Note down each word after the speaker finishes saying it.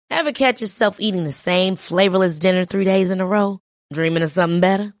Ever catch yourself eating the same flavorless dinner 3 days in a row? Dreaming of something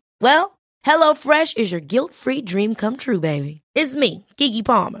better? Well, HelloFresh is your guilt-free dream come true, baby. It's me, Keke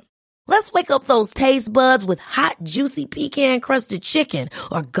Palmer. Let's wake up those taste buds with hot, juicy pecan-crusted chicken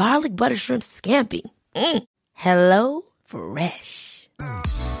or garlic butter shrimp scampi. Hello Fresh.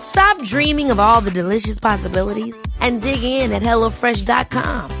 Stop dreaming of all the delicious possibilities and dig in at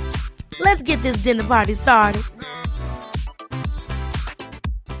HelloFresh.com. Let's get this dinner party started.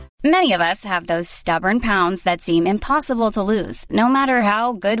 Many of us have those stubborn pounds that seem impossible to lose, no matter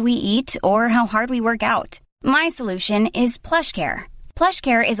how good we eat or how hard we work out. My solution is PlushCare.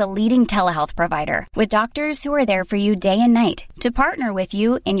 PlushCare is a leading telehealth provider with doctors who are there for you day and night to partner with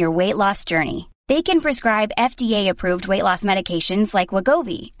you in your weight loss journey. They can prescribe FDA-approved weight loss medications like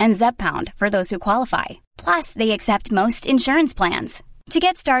Wegovy and Zepbound for those who qualify. Plus, they accept most insurance plans. To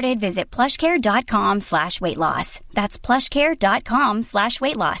get started, visit plushcare.com/weightloss. That's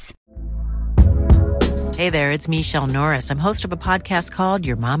plushcare.com/weightloss. Hey there, it's Michelle Norris. I'm host of a podcast called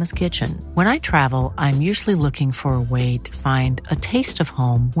Your Mama's Kitchen. When I travel, I'm usually looking for a way to find a taste of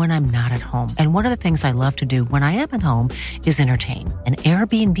home when I'm not at home. And one of the things I love to do when I am at home is entertain. And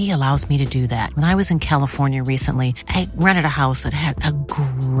Airbnb allows me to do that. When I was in California recently, I rented a house that had a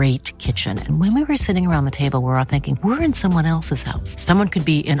great kitchen. And when we were sitting around the table, we were all thinking, we're in someone else's house. Someone could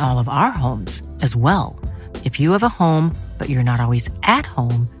be in all of our homes as well. If you have a home, but you're not always at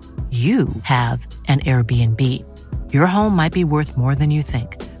home, you have an Airbnb. Your home might be worth more than you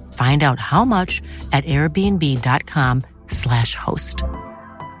think. Find out how much at airbnb.com/host.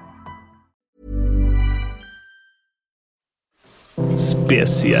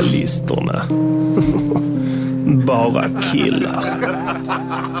 Specialisterna. Bara killar.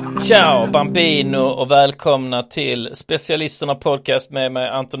 Ciao Bambino och välkomna till Specialisterna podcast med mig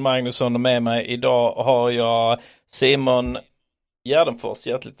Anton Magnusson, och med mig idag har jag Simon Gärdenfors.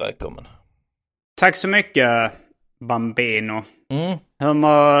 Hjärtligt välkommen. Tack så mycket Bambino. Hur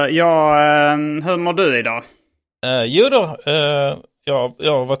mår du idag?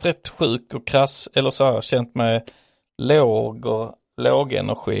 Jag har varit rätt sjuk och krass, eller så har jag känt mig låg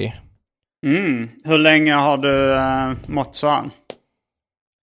energi. Hur länge har du mått så här?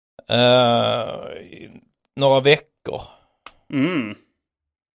 Några veckor.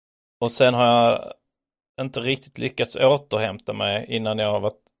 Och sen har jag inte riktigt lyckats återhämta mig innan jag har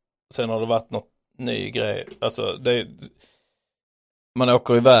varit. Sen har det varit något ny grej. Alltså man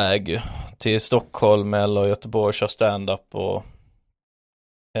åker iväg till Stockholm eller Göteborg och kör stand-up och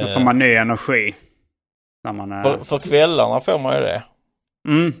då får man ny energi när man är... för kvällarna får man ju det.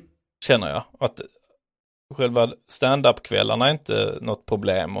 Känner jag att själva stand-up-kvällarna är inte något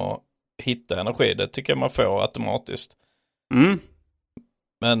problem att hitta energi. Det tycker jag man får automatiskt.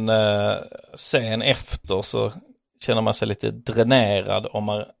 Men sen efter så känner man sig lite dränerad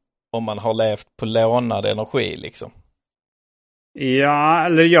om man har levt på lånad energi liksom. Ja,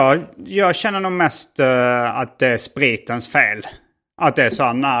 eller jag känner nog mest att det är spritens fel. Att det är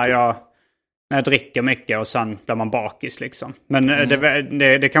så när jag dricker mycket och sen blir man bakis liksom. Men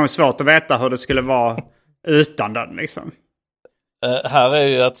det kan vara svårt att veta hur det skulle vara utan den liksom. Här är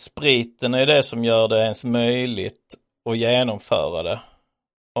ju att spriten är det som gör det ens möjligt att genomföra det.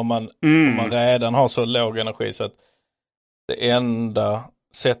 Om man redan har så låg energi så att det enda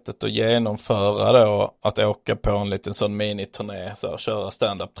sättet att genomföra då att åka på en liten sån miniturné, så här, köra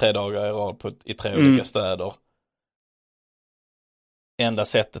stand-up 3 dagar i rad i 3 olika städer. Enda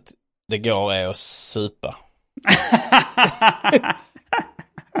sättet det går är att supa.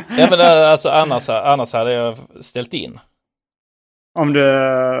 Ja, men alltså annars hade jag ställt in. Om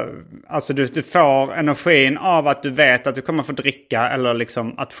du får energin av att du vet att du kommer få dricka, eller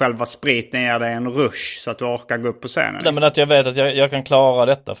liksom att själva spriten ger dig en rush så att du orkar gå upp på scenen. Liksom. Nej, men att jag vet att jag kan klara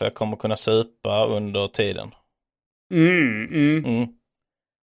detta för jag kommer kunna supa under tiden.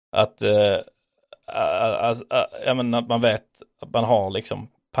 Att att man vet att man har liksom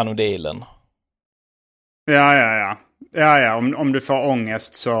Panodilen. Ja. Om du får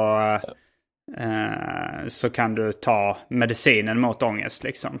ångest så kan du ta medicinen mot ångest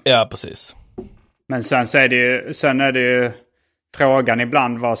liksom. Ja, precis. Men sen är det ju frågan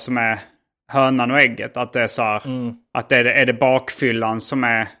ibland vad som är hönan och ägget. Att det är så här, att är det bakfyllan som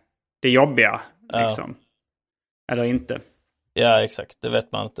är det jobbiga liksom. Eller inte. Ja, exakt. Det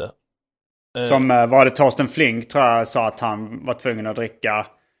vet man inte. Som var det Torsten Flink tror jag sa att han var tvungen att dricka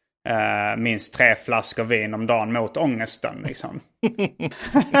minst 3 flaskor vin om dagen mot ångesten liksom.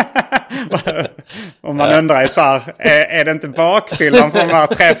 Och man undrar så här, är det inte bakfyllan från de här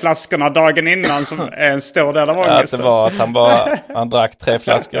 3 flaskorna dagen innan som är en stor del av ångesten? Ja, det var att han drack 3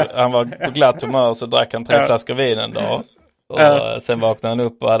 flaskor. Han var på glatt humör så drack han 3 flaskor vin en dag. Och sen vaknade han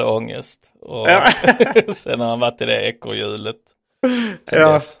upp och hade ångest. Och sen har han varit i det ekorrhjulet.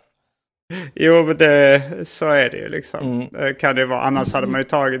 Dess. Jo, men så är det ju liksom. Kan det vara, annars hade man ju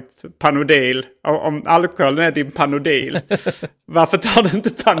tagit Panodil. Om alkoholen är din Panodil, varför tar du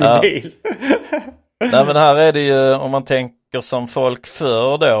inte Panodil? Nej, men här är det ju, om man tänker som folk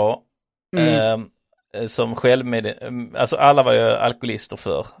förr då, som alltså alla var ju alkoholister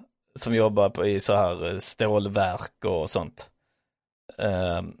förr, som jobbar i så här stålverk och sånt.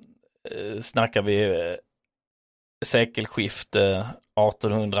 Snackar vi sekelskifte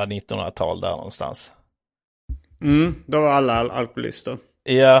 1800-1900-tal där någonstans. Då var alla alkoholister.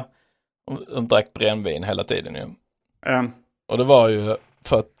 Ja, de drack brännvin hela tiden ju. Och det var ju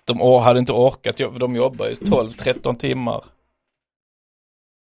för att de hade inte orkat, de jobbar ju 12-13 timmar.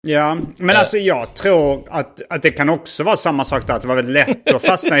 Ja, men alltså jag tror att det kan också vara samma sak där, att det var väldigt lätt att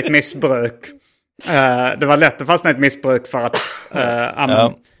fastna i ett missbruk. Det var lätt att fastna i ett missbruk för att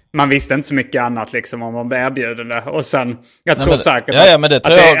man visste inte så mycket annat liksom om man blev erbjudande. Och sen, tror säkert att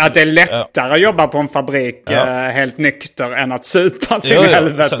det är lättare att jobba på en fabrik helt nykter än att supa sin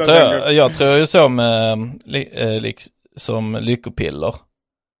helvete. Jag tror ju som lyckopiller.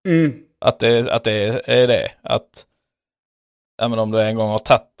 Att det är det. Att men om du en gång har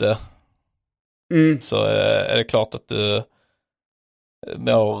tagit det så är det klart att du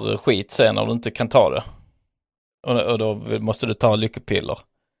mår skit sen när du inte kan ta det. Och då måste du ta lyckopiller.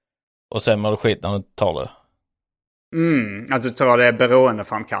 Och sen mår du skit när du inte tar det. Att du tror det är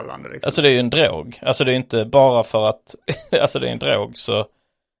beroendeframkallande. Liksom. Alltså det är ju en drog. Alltså det är inte bara för att alltså det är en drog så.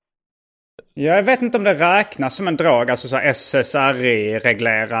 Jag vet inte om det räknas som en drog. Alltså så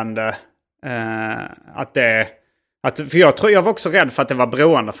SSRI-reglerande. För jag var också rädd för att det var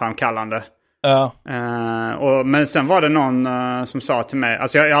beroendeframkallande. Ja. Men sen var det någon som sa till mig,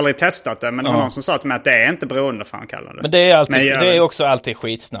 alltså jag har aldrig testat det, men det var någon som sa till mig att det är inte beroendeframkallande. Men det är alltid, det är också alltid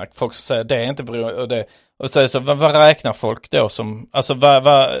skitsnack. Folk säger det är inte beroende, och så vad räknar folk då som, alltså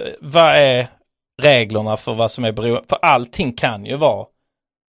vad är reglerna för vad som är beroende? För allting kan ju vara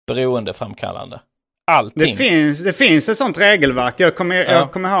beroendeframkallande. Allting. Det finns ett sånt regelverk. Jag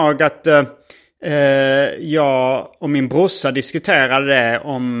kommer ihåg att jag och min brorsa diskuterade det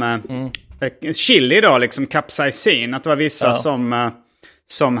om chili då, liksom capsaicin. Att det var vissa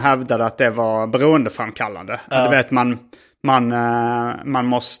som hävdade att det var beroendeframkandlande. Du vet, man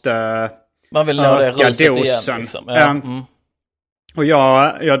måste man vill nå det ruset dosen. Igen, liksom. Och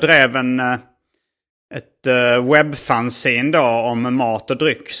jag drev ett webbfanzine då om mat och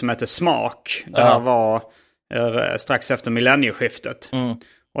dryck som heter Smak. Det här var strax efter millennieskiftet.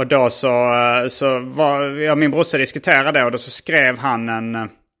 Och då så var min brorsa diskuterade det, och då så skrev han en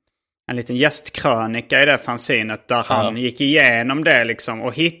liten gästkrönika i det fanzinet där han gick igenom det liksom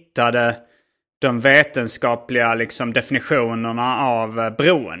och hittade de vetenskapliga liksom definitionerna av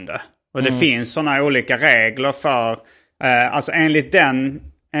beroende. Och det finns sådana olika regler för, alltså enligt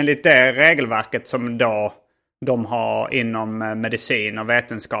det regelverket som då de har inom medicin och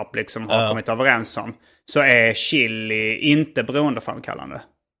vetenskap liksom har kommit överens om, så är chili inte beroendeframkallande.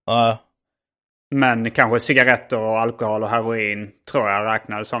 Men kanske cigaretter och alkohol och heroin tror jag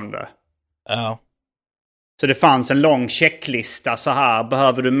räknades som det. Så det fanns en lång checklista så här.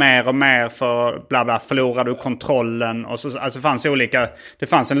 Behöver du mer och mer för bla bla, förlorar du kontrollen? Och så, alltså det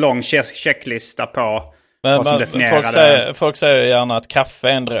fanns en lång checklista på vad som definierade. Folk säger gärna att kaffe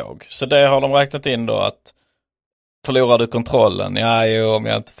är en drog. Så det har de räknat in då, att förlorar du kontrollen? Om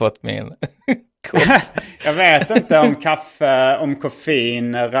jag inte fått min Jag vet inte om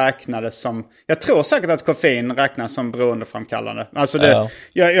koffein räknades som... Jag tror säkert att koffein räknas som beroendeframkallande. Alltså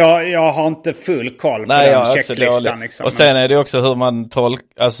jag har inte full koll på den checklistan. Liksom. Och sen är det också hur man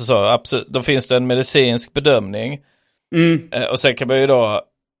tolkar... Alltså så, absolut, då finns det en medicinsk bedömning. Och sen kan man ju då...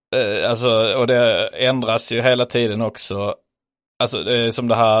 och det ändras ju hela tiden också. Alltså det är som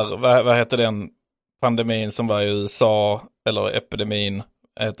det här... Vad heter den pandemin som var i USA? Eller epidemin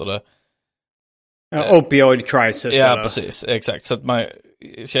heter det. Opioid crisis. Ja, eller? Precis. Exakt. Så att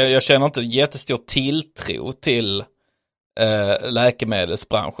jag känner inte jättestor tilltro till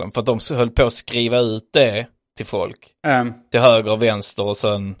läkemedelsbranschen. För att de höll på att skriva ut det till folk. Till höger och vänster, och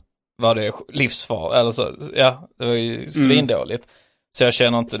sen var det livsfar. Eller så, det var ju svindåligt. Så jag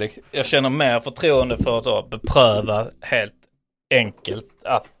känner inte det. Jag känner mer förtroende för att bepröva helt enkelt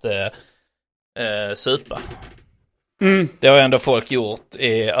att supa. Det har ändå folk gjort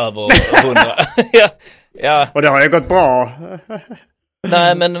i över 100. ja. Och det har ju gått bra.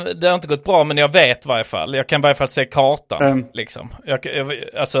 Nej, men det har inte gått bra, men jag vet i varje fall. Jag kan i varje fall se kartan. Liksom.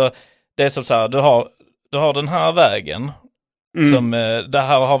 Alltså, det är som så här, du har den här vägen. Som, där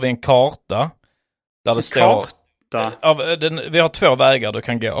här har vi en karta. Där det står... hitta... Vi har 2 vägar du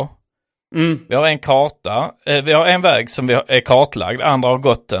kan gå. Mm. Vi har en karta. Vi har en väg som är kartlagd. Andra har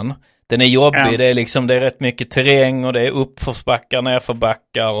gått den. Den är jobbig. Det är rätt mycket terräng och det är uppförsbackar,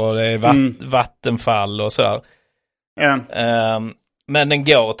 nerförbackar och det är vattenfall och sådär. Men den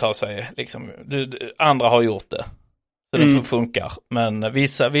går att ta sig. Liksom. Andra har gjort det. Så det funkar. Men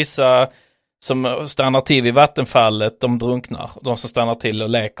vissa som stannar till vid vattenfallet, de drunknar. De som stannar till och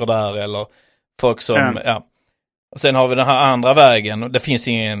leker där eller folk som... Och sen har vi den här andra vägen. Det finns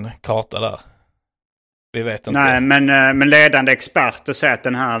ingen karta där. Vi vet inte. Nej, men ledande experter säger att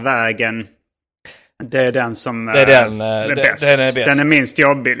den här vägen, det är den som är bäst. Den är bäst. Den är minst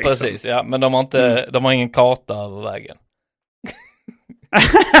jobbig. Liksom. Precis, ja. Men de har ingen karta över vägen.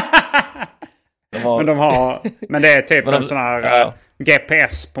 Men det är typ en sån här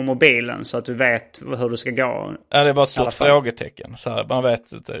GPS på mobilen så att du vet hur du ska gå. Ja, det är bara ett stort frågetecken. Så här, man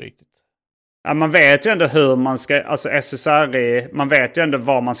vet inte riktigt. Ja, man vet ju ändå hur man ska, alltså SSRI, man vet ju ändå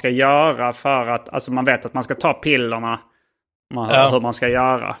vad man ska göra för att, alltså man vet att man ska ta pillerna, hur man ska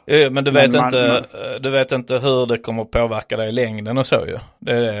göra. Ja, men du vet inte hur det kommer att påverka dig i längden och så ju.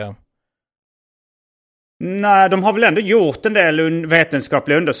 Det är det. Nej, de har väl ändå gjort en del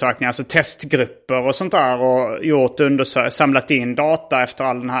vetenskapliga undersökningar, alltså testgrupper och sånt där och samlat in data efter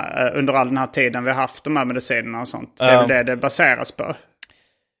under all den här tiden vi har haft de här medicinerna och sånt. Det är väl det baseras på.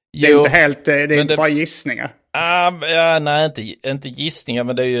 Det är inte helt, det är bara gissningar. Nej, inte gissningar,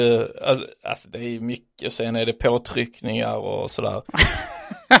 men det är ju alltså det är mycket, och sen är det påtryckningar och sådär.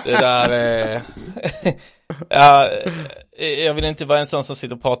 Det där är... jag vill inte vara en sån som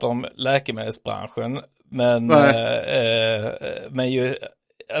sitter och pratar om läkemedelsbranschen, men ju,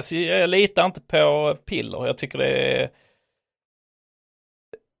 alltså jag litar inte på piller. Jag tycker det är...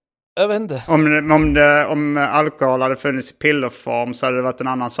 Jag vet inte. Om alkohol hade funnits i pillerform så hade det varit en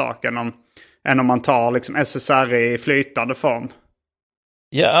annan sak än om man tar liksom SSRI i flytande form.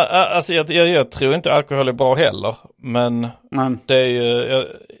 Ja, alltså jag tror inte alkohol är bra heller. Men det är ju...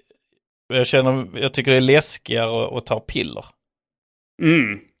 Jag tycker det är läskigare att ta piller.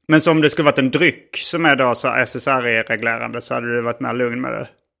 Men som det skulle varit en dryck som är då så SSRI-reglerande så hade du varit mer lugn med det.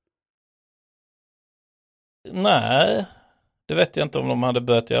 Nej, det vet jag inte om de hade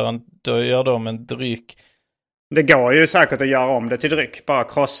börjat göra dem en dryck. Det går ju säkert att göra om det till dryck. Bara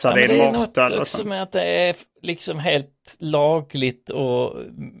krossa det i mortel. Det är något som att det är liksom helt lagligt och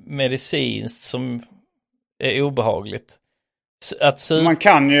medicinskt som är obehagligt. Man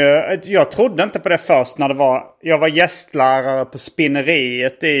kan ju... Jag trodde inte på det först när jag var gästlärare på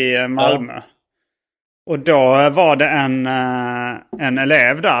spinneriet i Malmö. Ja. Och då var det en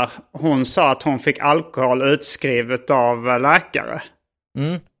elev där. Hon sa att hon fick alkohol utskrivet av läkare.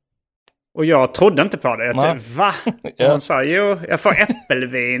 Och jag trodde inte på det. Jag tänkte, va? Och hon sa, jo, jag får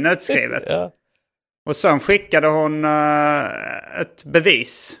äppelvin utskrivet. Ja. Och sen skickade hon ett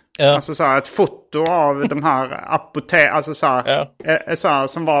bevis. Ja. Alltså så här, ett foto av de här alltså så här,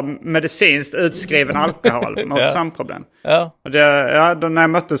 som var medicinskt utskriven alkohol mot sömnproblem. Ja. Och då när jag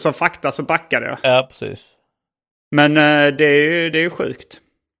mötte som fakta så backade jag. Ja, precis. Men det är ju sjukt.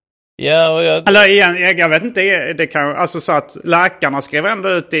 Ja, och jag vet inte, det kan alltså så att läkarna skriver ändå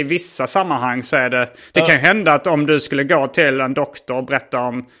ut i vissa sammanhang så är det kan ju hända att om du skulle gå till en doktor och berätta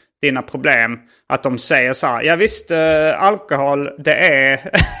om dina problem, att de säger så här, ja visst, alkohol, det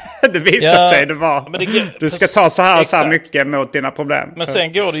är det visar sig det var. Du ska ta så här mycket mot dina problem. Men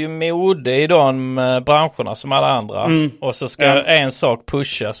sen går det ju mode i de branscherna som alla andra. Och så ska en sak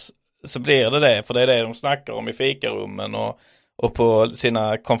pushas, så blir det, för det är det de snackar om i fikarummen och på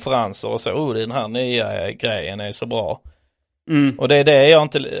sina konferenser och så, den här nya grejen är så bra. Och det är det jag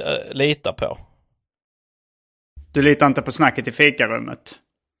inte litar på. Du litar inte på snacket i fikarummet?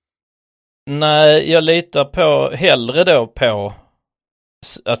 Nej, jag litar hellre då på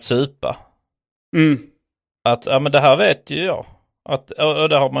att supa. Att, men det här vet ju jag. Och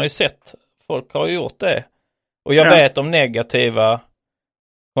det har man ju sett. Folk har ju gjort det. Och jag vet de negativa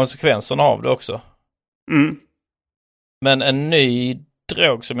konsekvenserna av det också. Men en ny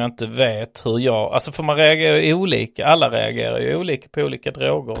drog som jag inte vet hur alltså för man reagerar ju olika. Alla reagerar ju olika på olika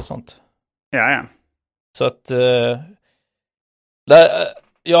droger och sånt. Ja. Så att...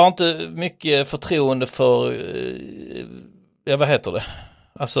 jag har inte mycket förtroende för, vad heter det?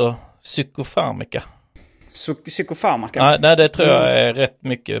 Alltså psykofarmaka. Psykofarmaka? Nej, det tror jag är rätt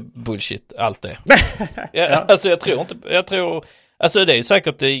mycket bullshit, allt det. Alltså jag tror, alltså det är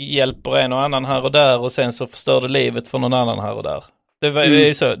säkert det hjälper en och annan här och där och sen så förstör det livet för någon annan här och där.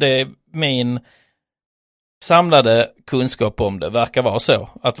 Det är min samlade kunskap om det, verkar vara så.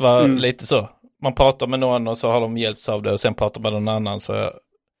 Att vara lite så. Man pratar med någon och så har de hjälpts av det och sen pratar med någon annan så...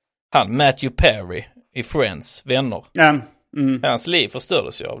 Matthew Perry i Friends, Vänner. Hans liv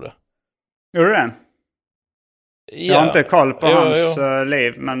förstördes ju av det. Gjorde det? Jag har inte koll på hans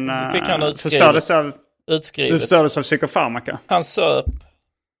liv, men fick han utstördes av psykofarmaka. Han söp.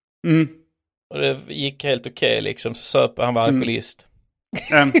 Och det gick helt okej liksom. Så söp han, var alkoholist.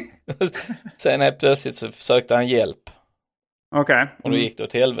 Sen helt plötsligt så försökte han hjälp. Okej. Och då gick det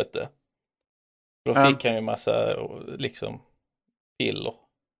åt helvete. Då fick han ju massa liksom piller.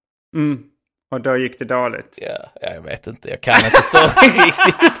 Och då gick det dåligt. Ja, jag vet inte. Jag kan inte storyn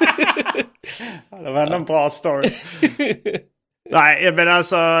riktigt. Det var en bra story. Nej, men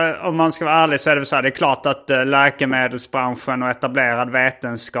alltså om man ska vara ärlig så är det så här. Det är klart att läkemedelsbranschen och etablerad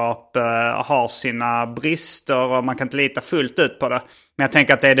vetenskap har sina brister och man kan inte lita fullt ut på det. Men jag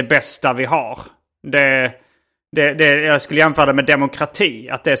tänker att det är det bästa vi har. Jag skulle jämföra det med demokrati.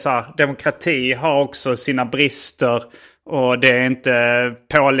 Att det är så här, demokrati har också sina brister. Och det är inte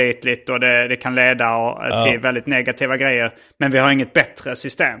pålitligt och det kan leda till väldigt negativa grejer. Men vi har inget bättre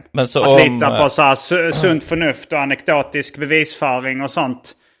system. Men så att lita på så här sunt förnuft och anekdotisk bevisföring och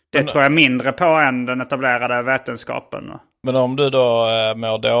sånt. Det tror jag mindre på än den etablerade vetenskapen. Men om du då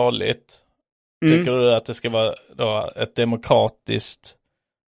mår dåligt, tycker du att det ska vara då ett demokratiskt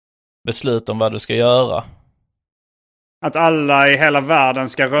beslut om vad du ska göra? Att alla i hela världen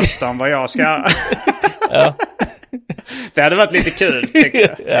ska rösta om vad jag ska göra? Ja. Det hade varit lite kul, tycker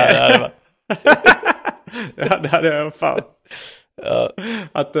jag. Ja, det hade varit. Ja, det hade jag fan. Ja.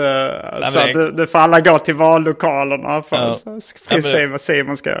 Att det får alla gå till vallokalerna för att se vad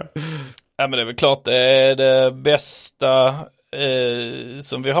Simon ska göra. Ja, men det är väl klart det är det bästa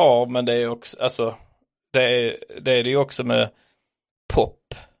som vi har, men det är också, alltså, det är det ju också med pop.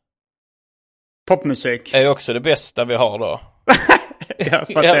 Popmusik. Det är också det bästa vi har då. Ja,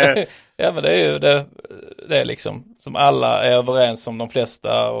 för men det är ju det är liksom som alla är överens om, de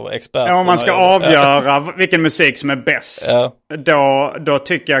flesta och experterna. Ja, om man ska avgöra vilken musik som är bäst, då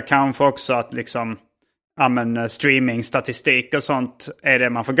tycker jag kanske också att liksom streamingstatistik och sånt är det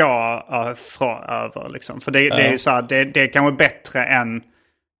man får gå över liksom. För det är ju så här, det är kanske bättre än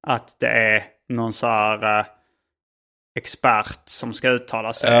att det är någon så här expert som ska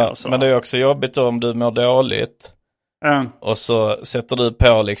uttala sig. Och så. Men det är också jobbigt om du mår dåligt. Och så sätter du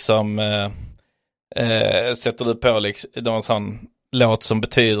på liksom någon sån låt som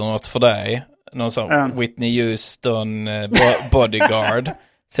betyder något för dig. Någon sån Whitney Houston Bodyguard.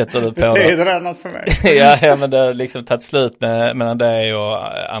 Sätter du på. Betyder det något för mig? Ja, men det har liksom tagit slut mellan dig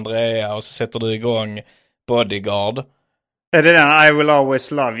och Andrea, och så sätter du igång Bodyguard. Är det den I Will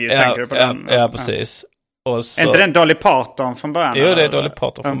Always Love You? Tänker du på den? Ja, precis. Och så... Är inte den Dolly Parton från början? Jo, det är Dolly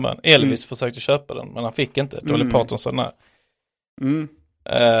Parton från början. Elvis försökte köpa den, men han fick inte. Dolly Parton sa nej.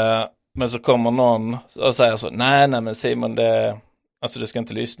 Men så kommer någon och säger så, nej men Simon, alltså du ska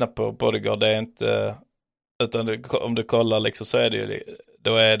inte lyssna på Bodyguard, det är inte, utan om du kollar liksom, så är det ju,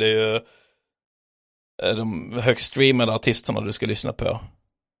 då är det ju de högst streamade artisterna du ska lyssna på.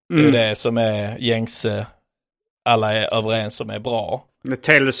 Det är det som är gängse, alla är överens om är bra.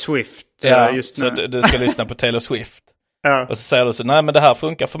 Taylor Swift just nu. Så du ska lyssna på Taylor Swift. Och så säger du så, nej men det här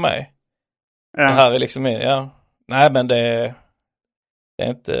funkar för mig. Det här är liksom, nej men det är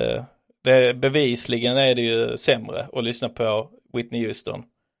inte, bevisligen är det ju sämre att lyssna på Whitney Houston.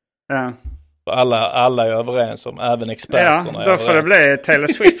 Alla är överens om, även experterna. Ja, då får det bli Taylor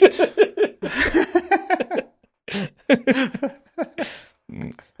Swift.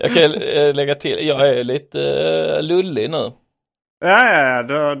 Jag kan lägga till, jag är lite lullig nu. Ja,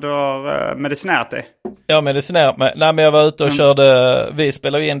 du har medicinerat dig. Ja, medicinerat mig. Nej, men jag var ute och körde, vi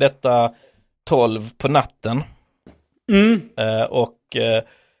spelade in detta 12 på natten. Och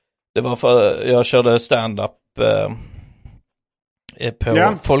det var för, jag körde stand-up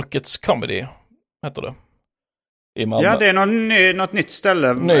på Folkets Comedy, heter det. I Malmö. Ja, det är något nytt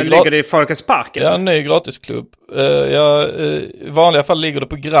ställe. Ligger det i Folkets Park? Ja, en ny gratisklubb. I vanliga fall ligger det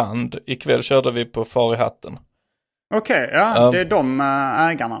på Grand. Ikväll körde vi på Far i hatten. Okej, det är de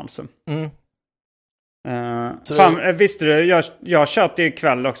ägarna alltså. Visste du, jag har kört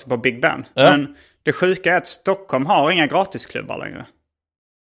ikväll också på Big Ben. Men det sjuka är att Stockholm har inga gratisklubbar längre.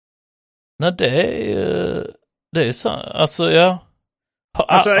 Nej, det är så. Alltså,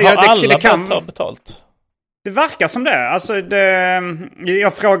 alla kan ta betalt? Det verkar som det. Alltså,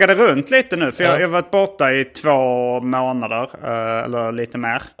 jag frågade runt lite nu. För jag har varit borta i 2 månader. Eller lite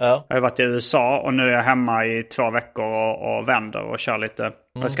mer. Jag har varit i USA. Och nu är jag hemma i 2 veckor och vänder och kör lite.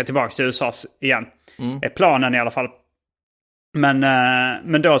 Och jag ska tillbaka till USA igen. Det är planen i alla fall.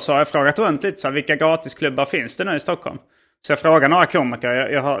 Men då så har jag frågat runt lite. Så här, vilka gratisklubbar finns det nu i Stockholm? Så jag frågar några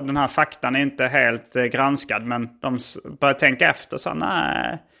komiker. Den här faktan är inte helt granskad. Men de börjar tänka efter. Så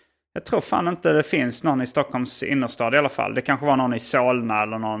nej. Jag tror fan inte det finns någon i Stockholms innerstad i alla fall. Det kanske var någon i Solna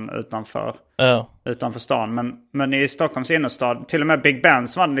eller någon utanför stan. Men i Stockholms innerstad, till och med Big Ben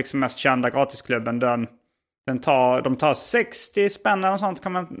som var den liksom mest kända gratisklubben, de tar 60 spänn eller sånt.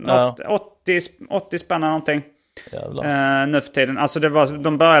 80 spänn eller någonting. Nu för tiden. Alltså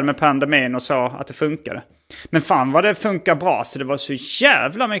de började med pandemin och sa att det funkade. Men fan vad det funkar bra. Så det var så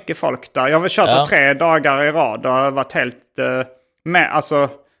jävla mycket folk där. Jag har kört 3 dagar i rad och har varit helt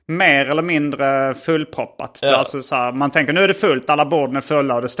mer eller mindre fullproppat. Ja. Alltså, så här, man tänker nu är det fullt, alla borden är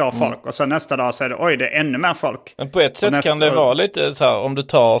fulla och det står folk. Och sen nästa dag så är det, det är ännu mer folk. Men på ett sätt kan det vara lite så här, om du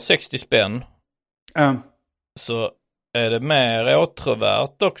tar 60 spänn så är det mer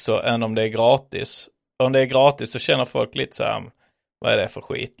åtråvärt också än om det är gratis. Om det är gratis så känner folk lite så här, vad är det för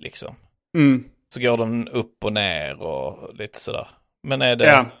skit liksom? Så går de upp och ner och lite sådär. Men är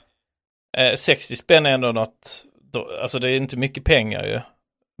det 60 spänn är ändå något, alltså det är inte mycket pengar ju.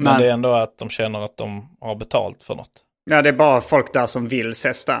 Men det är ändå att de känner att de har betalt för något. Ja, det är bara folk där som vill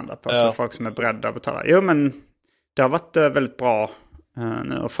se stand-up. Alltså folk som är beredda att betala. Jo, men det har varit väldigt bra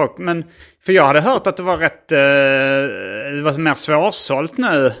nu. Och för jag hade hört att det var det var mer svårsålt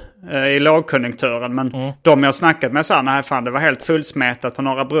nu i lågkonjunkturen. Men de jag snackat med sa, nej fan, det var helt fullsmetat på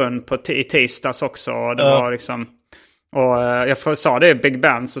Norra Brunn i tisdags också. Och det var liksom... Och jag sa det i Big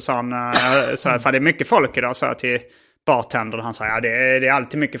Ben, så sa han, fan det är mycket folk idag, sa jag till bartender. Han sa, det är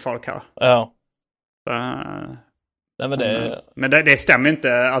alltid mycket folk här. Ja. Men det stämmer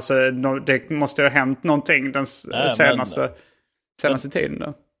inte. Alltså, det måste ha hänt någonting den senaste tiden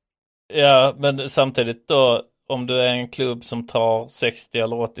då. Ja, men samtidigt då, om du är en klubb som tar 60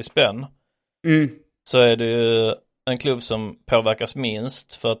 eller 80 spänn så är det ju en klubb som påverkas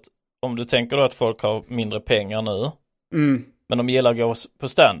minst. För att om du tänker då att folk har mindre pengar nu, men de gillar att gå på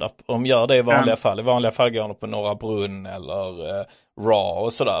stand-up. Och de gör det i vanliga fall. I vanliga fall går de på Norra Brunn eller Raw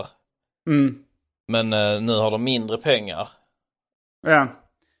och sådär. Men nu har de mindre pengar. Ja.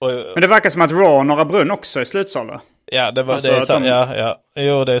 Men det verkar som att Raw och Norra Brunn också är slutsålda. Ja, det är sant. Ja.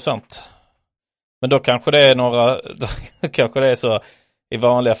 Jo, det är sant. Men då kanske det är då kanske det är så. I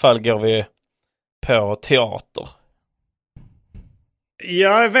vanliga fall går vi på teater.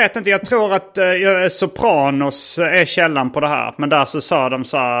 Jag vet inte, jag tror att Sopranos är källan på det här. Men där så sa de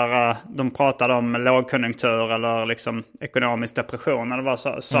så här, de pratade om lågkonjunktur eller liksom ekonomisk depression. Eller vad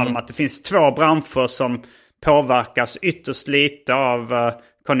sa de att det finns 2 branscher som påverkas ytterst lite av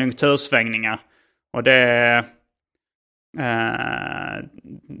konjunktursvängningar. Och det är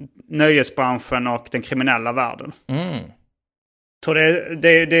nöjesbranschen och den kriminella världen. Så det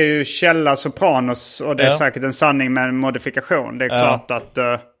är ju källa Sopranos och det är säkert en sanning med en modifikation. Det är klart att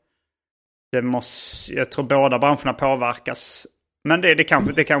jag tror båda branscherna påverkas. Men det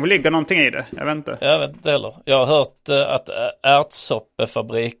kanske ligger någonting i det. Jag vet inte. Jag vet inte heller. Jag har hört att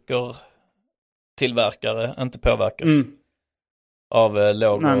ärtsoppefabriker tillverkare inte påverkas av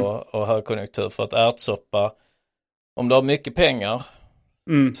låg och högkonjunktur. För att ärtsoppa, om du har mycket pengar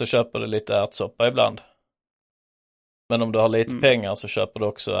så köper du lite ärtsoppa ibland. Men om du har lite pengar så köper du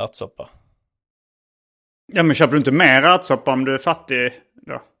också ärtsoppa. Ja, men köper du inte mer ärtsoppa om du är fattig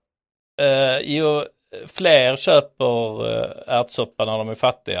då? Jo, fler köper ärtsoppa när de är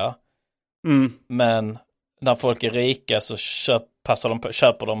fattiga. Men när folk är rika så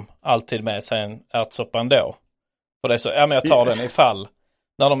köper de alltid med sig en ärtsoppa ändå. För det är så, men jag tar den ifall.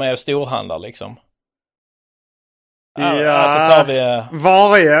 När de är storhandlar liksom. Så tar vi...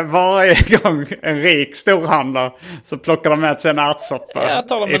 varje gång en rik storhandlar så plockar de med sig en ärtsoppa. Ja,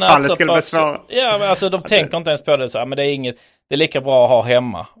 tar de en ärtsoppa. Det skulle bli svårt. Ja, men alltså de tänker inte ens på det så. Men det är inget. Det är lika bra att ha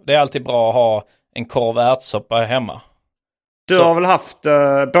hemma. Det är alltid bra att ha en korv ärtsoppa hemma. Du har väl haft,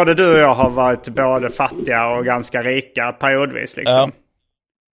 både du och jag har varit både fattiga och ganska rika periodvis liksom.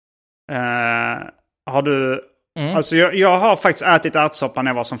 Har du, alltså jag har faktiskt ätit ärtsoppa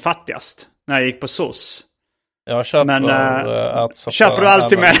när jag var som fattigast. När jag gick på SOS. Jag köper ärtsoppa. Köper du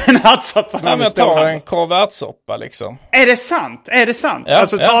alltid med en ärtsoppa? Ja, men jag tar en korv ärtsoppa liksom. Är det sant? Ja,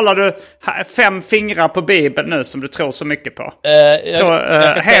 alltså talar du 5 fingrar på Bibeln nu som du tror så mycket på?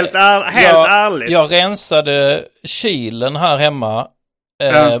 Helt ärligt. Jag rensade kylen här hemma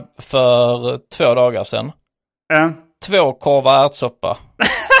för 2 dagar sedan. 2 korvar ärtsoppa.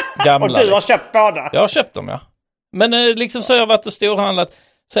 Gamla. Och du har köpt båda? Jag har köpt dem, ja. Men liksom så har jag varit och storhandlat.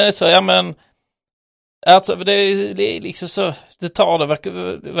 Sen är det så, alltså, det är liksom så, det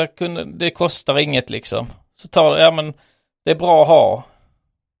tar det kostar inget liksom. Så tar det, det är bra att ha.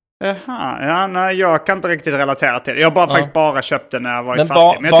 Jaha, nej, jag kan inte riktigt relatera till det. Jag har faktiskt bara köpt det när jag var i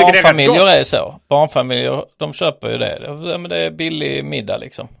fattig. Men jag tycker barnfamiljer är så. Barnfamiljer, de köper ju det. Men det är billig middag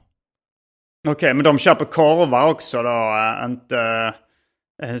liksom. Okej, men de köper korvar också då, inte...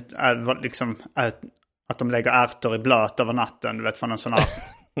 liksom, att de lägger ärtor i blöt över natten, du vet, från en sån här...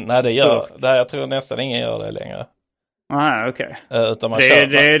 Nej, jag tror nästan ingen gör det längre. Nej, okej. Utan det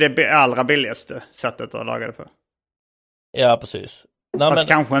är det allra billigaste sättet att laga det på. Ja, precis. Fast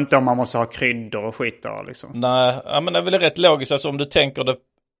kanske inte om man måste ha kryddor och skit där, liksom. Nej, men det är väl rätt logiskt. Alltså om du tänker det...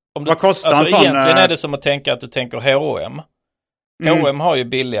 Vad kostar en sån? Egentligen är det som att tänka att du tänker H&M. H&M har ju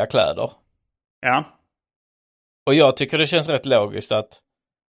billiga kläder. Ja. Och jag tycker det känns rätt logiskt att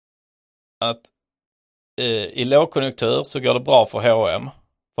i lågkonjunktur så går det bra för H&M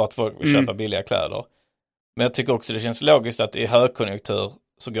för att folk vill köpa billiga kläder. Men jag tycker också det känns logiskt att i högkonjunktur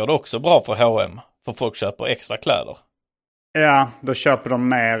så går det också bra för H&M för folk köper extra kläder. Ja, då köper de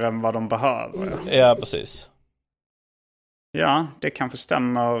mer än vad de behöver. Ja, precis. Ja, det kanske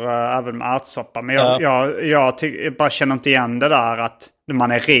stämmer även med ärtsoppa. Men jag bara känner inte igen det där att när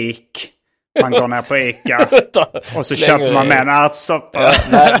man är rik, man går ner på Ica och så köper man med en ärtsoppa. Ja,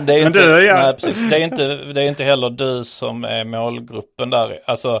 nej, det är inte, nej, precis. Det är inte heller du som är målgruppen där.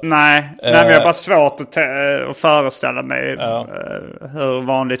 Alltså, nej, men jag har bara svårt att föreställa mig hur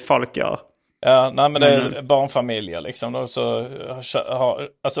vanligt folk gör. Ja, nej, men det är barnfamiljer liksom. Och så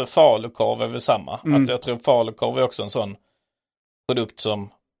alltså falukorv är väl samma. Att jag tror falukorv är också en sån produkt som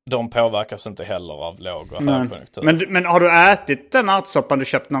de påverkas inte heller av låg och högkonjunktur. Men har du ätit den ärtsoppan du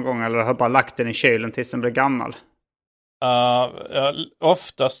köpt någon gång eller har du bara lagt den i kylen tills den blir gammal?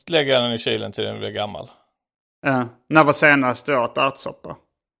 Oftast lägger jag den i kylen tills den blir gammal. När var senast du åt ärtsoppa?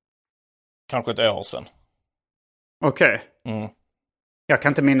 Kanske ett år sedan. Okej. Jag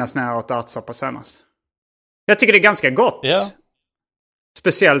kan inte minnas när jag åt ärtsoppa senast. Jag tycker det är ganska gott. Ja.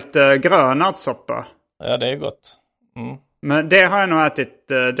 Speciellt grön ärtsoppa. Ja, det är gott. Men det har jag nog ätit,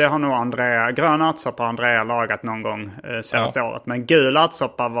 det har nog Andrea, grön ärtsoppa har Andrea lagat någon gång senaste året. Men gul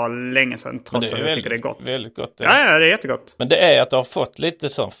ärtsoppa var länge sedan, trots att jag tycker det är gott. Väldigt gott. Ja, det är jättegott. Men det är att det har fått lite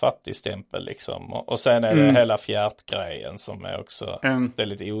sån fattigstämpel liksom. Och sen är det hela fjärtgrejen som är också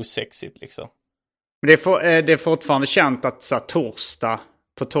väldigt osexigt liksom. Men det är fortfarande känt att så här, torsdag,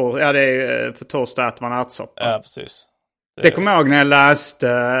 på torsdag äter man ärtsoppa. Ja, precis. Det kommer jag ihåg när jag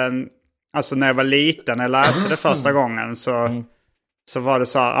läste... Alltså när jag var liten, när jag läste det första gången så var det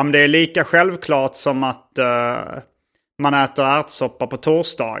så här, det är lika självklart som att man äter ärtsoppa på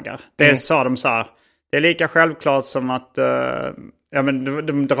torsdagar. Det sa de så här, det är lika självklart som att,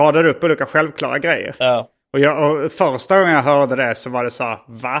 de radade upp olika självklara grejer. Ja. Och första gången jag hörde det så var det så här,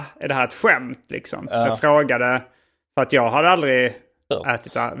 va? Är det här ett skämt liksom? Ja. Jag frågade, för att jag hade aldrig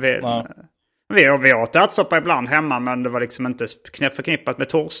ätit Vi åt ärtsoppa ibland hemma, men det var liksom inte förknippat med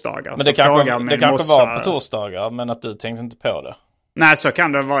torsdagar. Men det kanske var på torsdagar, men att du tänkte inte på det. Nej, så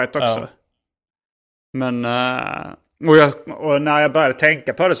kan det ha varit också. Ja. Men och när jag började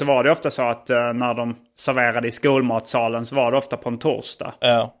tänka på det så var det ofta så att när de serverade i skolmatsalen så var det ofta på en torsdag.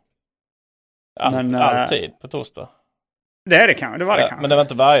 Ja. Alltid på torsdag. Det var det kanske. Men det var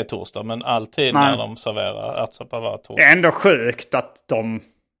inte varje torsdag, men alltid när de serverar ärtsoppa var torsdag. Det är ändå sjukt att de...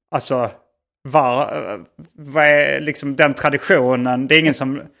 Alltså... Vad är liksom den traditionen? Det är ingen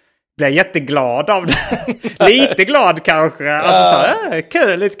som blir jätteglad av det. Lite glad kanske. Alltså så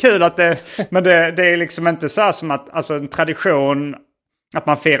här, lite kul att det... Men det är liksom inte så här som att... Alltså en tradition att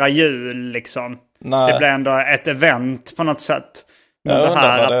man firar jul liksom. Nej. Det blir ändå ett event på något sätt. Men jag det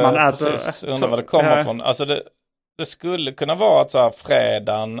här att man undrar vad det kommer från. Alltså det skulle kunna vara att så här,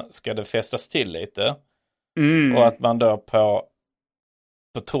 fredagen ska det festas till lite. Och att man då på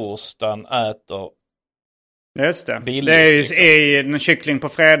torsdagen äter just det. Billigt, det är ju liksom. I en kyckling på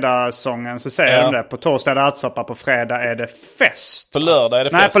fredag-sången så säger de det. På torsdag är det ärtsoppa, på fredag är det fest. På lördag är det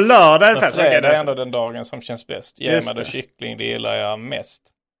fest. Nej, på lördag är det fest. Fredag är ändå den dagen som känns bäst. Ge mig det kyckling, det gillar jag mest.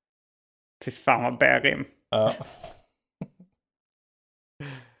 Fy fan vad bärim. Ja.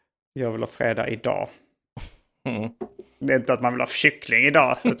 Jag vill ha fredag idag. Det är inte att man vill ha kyckling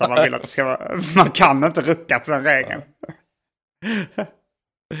idag, utan man vill att det ska vara... Man kan inte rucka på den regeln.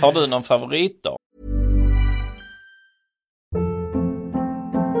 Har du någon favorit då?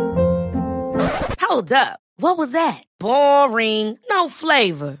 Hold up. What was that? Boring. No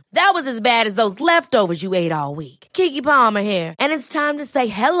flavor. That was as bad as those leftovers you ate all week. Keke Palmer here, and it's time to say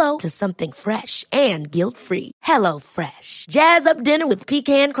hello to something fresh and guilt-free. Hello Fresh. Jazz up dinner with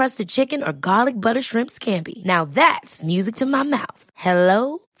pecan-crusted chicken or garlic butter shrimp scampi. Now that's music to my mouth.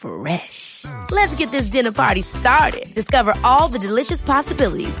 Hello Fresh. Let's get this dinner party started. Discover all the delicious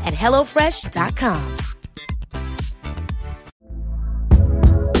possibilities at HelloFresh.com.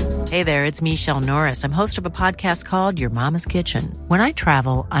 Hey there, it's Michelle Norris. I'm host of a podcast called Your Mama's Kitchen. When I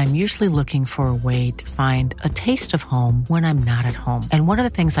travel, I'm usually looking for a way to find a taste of home when I'm not at home. And one of the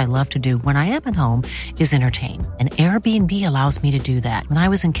things I love to do when I am at home is entertain. And Airbnb allows me to do that. When I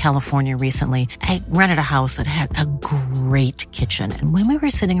was in California recently, I rented a house that had a great kitchen. And when we were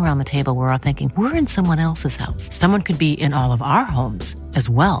sitting around the table, we were all thinking, we're in someone else's house. Someone could be in all of our homes as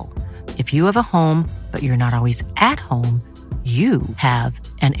well. If you have a home, but you're not always at home, you have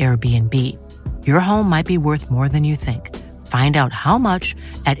an Airbnb. Your home might be worth more than you think. Find out how much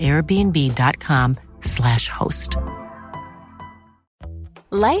at airbnb.com/host.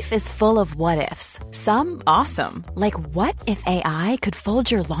 Life is full of what-ifs. Some awesome, like what if AI could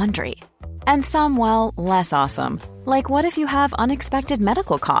fold your laundry? And some, well, less awesome, like what if you have unexpected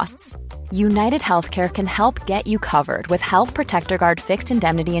medical costs? United Healthcare can help get you covered with Health Protector Guard fixed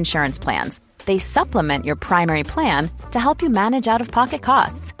indemnity insurance plans. They supplement your primary plan to help you manage out-of-pocket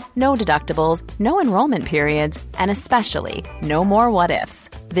costs. No deductibles, no enrollment periods, and especially no more what-ifs.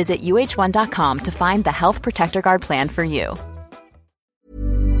 Visit uh1.com to find the Health Protector Guard plan for you.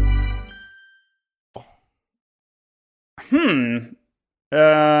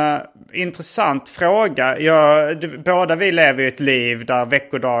 Intressant fråga. Båda vi lever i ett liv där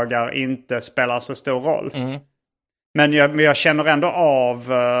veckodagar inte spelar så stor roll. Men jag känner ändå av...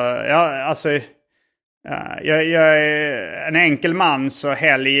 jag är en enkel man, så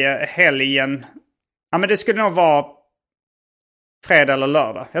helgen... Ja, men det skulle nog vara fredag eller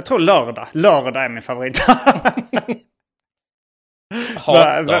lördag. Jag tror lördag. Lördag är min favorit.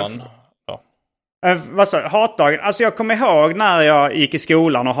 Hatdagen. Vad sa du? Hatdagen? Alltså jag kommer ihåg när jag gick i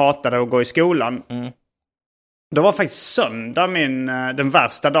skolan och hatade att gå i skolan. Det var faktiskt söndag den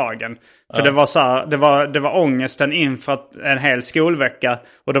värsta dagen. För det var så här, det var ångesten inför en hel skolvecka.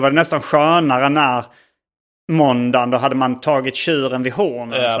 Och då var det nästan skönare när måndagen, då hade man tagit tjuren vid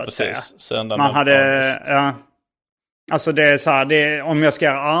hornen, så att precis. säga. Söndag man hade... Alltså det är så här, om jag ska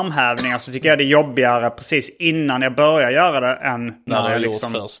göra armhävningar så tycker jag det är jobbigare precis innan jag börjar göra det än när jag jag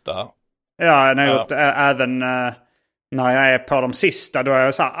liksom... gjort första. Ja, när jag gjort även när jag är på de sista, då är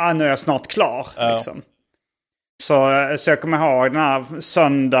jag så här, nu är jag snart klar. Liksom. Så jag kommer ihåg den här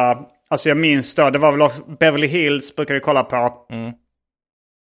söndag, alltså jag minns då, det var väl Beverly Hills brukade vi kolla på.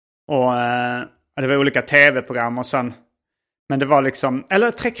 Och det var olika tv-program och sen, men det var liksom,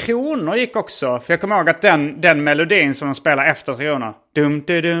 eller 3 Kronor gick också. För jag kommer ihåg att den melodin som de spelar efter 3 Kronor. Dum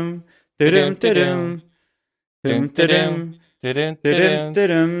dum dum dum dum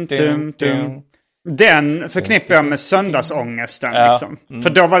dum dum dum. Den förknippar jag med söndagsångesten. Liksom. För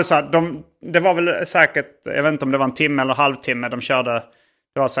då var det så här, det var väl säkert, jag vet inte om det var en timme eller en halvtimme de körde.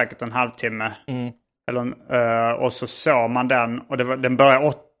 Det var säkert en halvtimme. Och så såg man den och den började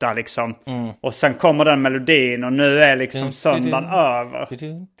 8 liksom. Och sen kommer den melodin och nu är liksom söndagen över.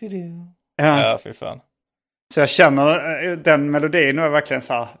 Ja, för fan. Så jag känner den melodin och är verkligen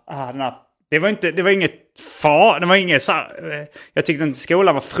så här, det var inget det var inget så här, jag tyckte inte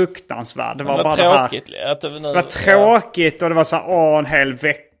skolan var fruktansvärd. Det var bara tråkigt. Det var tråkigt och det var så här, en hel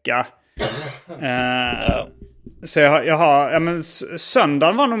vecka. Så jag har,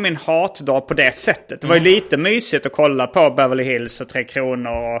 söndagen var nog min hatdag på det sättet. Det var ju lite mysigt att kolla på Beverly Hills och 3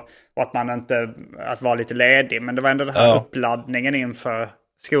 Kronor och att man inte, att vara lite ledig. Men det var ändå den här uppladdningen inför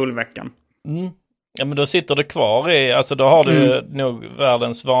skolveckan. Ja, men då sitter det kvar i, alltså då har du nog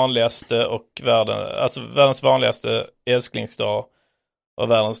världens vanligaste världens vanligaste älsklingsdag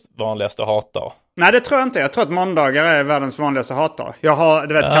och världens vanligaste hatdag. Nej, det tror jag inte. Jag tror att måndagar är världens vanligaste hatdag. Jag har,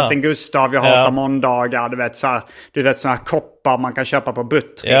 du vet, katten Gustav, jag hatar måndagar, du vet såna här koppar man kan köpa på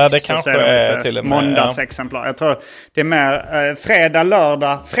Buttricks. Ja, det kanske är till och med måndagsexemplar. Jag tror det är mer fredag,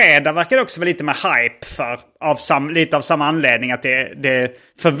 lördag. Fredag verkar det också vara lite mer hype för, lite av samma anledning att det är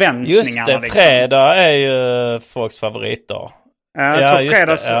förväntningarna. Just det, liksom. Fredag är ju folks favoritdag. Jag tror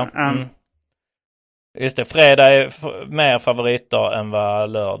fredags... Just det, fredag är mer favoritdag än vad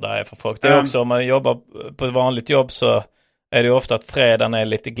lördag är för folk. Det är också, om man jobbar på ett vanligt jobb så är det ju ofta att fredagen är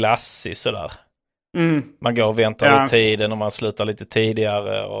lite glassig sådär. Man går och väntar lite tiden och man slutar lite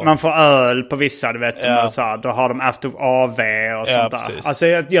tidigare. Och... Man får öl på vissa, du vet. Då har de after AV och sånt där. Precis. Alltså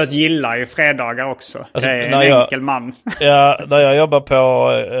jag gillar ju fredagar också. Alltså, det är en enkel man. När jag jobbar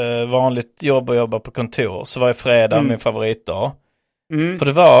på vanligt jobb och jobbar på kontor så var ju fredag min favoritdag. För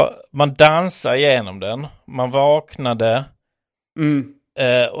det var, man dansade igenom den. Man vaknade.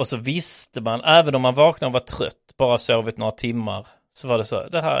 Och så visste man, även om man vaknade och var trött, bara sovit några timmar, så var det så,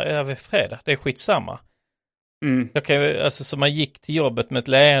 det här är vi fredag, det är skitsamma. Jag kan ju, alltså, så man gick till jobbet med ett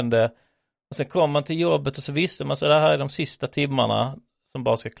leende och sen kom man till jobbet och så visste man så det här är de sista timmarna som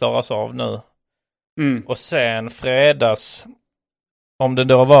bara ska klaras av nu. Och sen fredags om det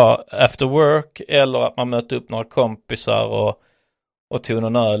då var after work eller att man mötte upp några kompisar och tog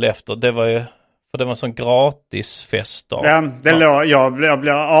någon öl efter. Det var ju, för det var en sån gratisfest då. Ja, jag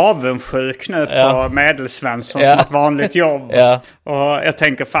blir avundsjuk nu på Medelsvensson som ett vanligt jobb. Ja. Och jag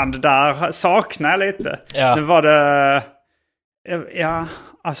tänker, fan, det där saknar jag lite. Ja. Nu var det...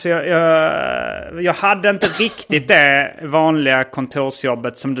 Alltså jag hade inte riktigt det vanliga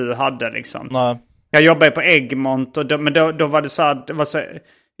kontorsjobbet som du hade liksom. Nej. Jag jobbade på Egmont men då var det så här,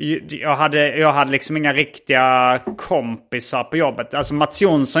 jag hade liksom inga riktiga kompisar på jobbet. Alltså Mats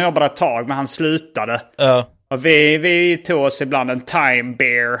Jonsson jobbade ett tag, men han slutade. Och vi tog oss ibland en time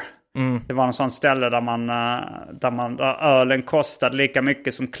beer. Det var en sån ställe där ölen kostade lika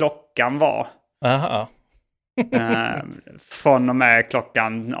mycket som klockan var. Aha. Från och med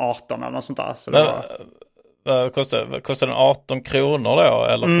klockan 18 eller något sånt där. Så det kostar den 18 kronor då?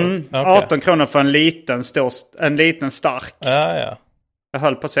 Eller okay. 18 kronor för en liten stark. Ja. Jag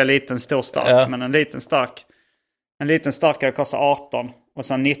höll på att säga liten stor stark, men en liten stark. En liten starkare kostar 18. Och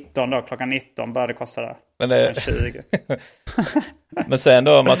sen 19 då, klockan 19 började det kosta det. Men det... 20. Men sen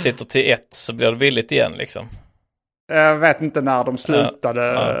då om man sitter till 1 så blir det billigt igen liksom. Jag vet inte när de slutade,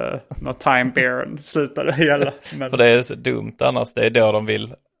 när time beeren slutade gälla. Men... För det är så dumt annars, det är då de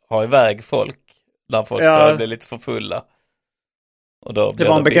vill ha iväg folk. Där folk börjar bli lite för fulla. Och då det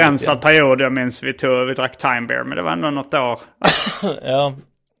var en begränsad period, jag minns vi drack time beer, men det var ändå något år. Ja,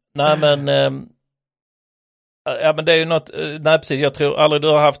 nej men... Ja men det är ju något... Nej precis, jag tror aldrig du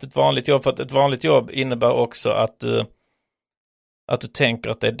har haft ett vanligt jobb, för att ett vanligt jobb innebär också att du tänker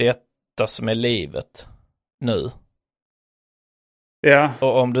att det är detta som är livet nu. Ja,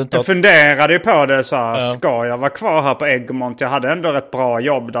 och om du inte jag funderade ju på det så här, ska jag vara kvar här på Egmont? Jag hade ändå ett bra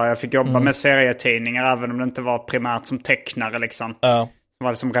jobb där jag fick jobba med serietidningar, även om det inte var primärt som tecknare liksom. Jag var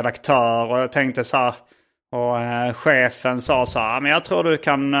det som redaktör, och jag tänkte så här, och chefen sa så här, men jag tror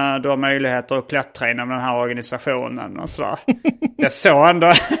du har möjligheter att klättra inom den här organisationen och så där. Jag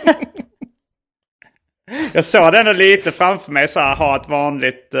såg det ändå lite framför mig så här, ha ett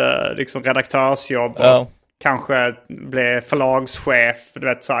vanligt liksom redaktörsjobb och kanske bli förlagschef, du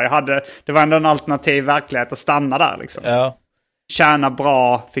vet så här. Det var ändå en alternativ verklighet att stanna där liksom. Ja. Tjäna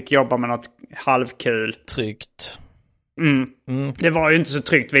bra, fick jobba med något halvkul. Tryggt. Det var ju inte så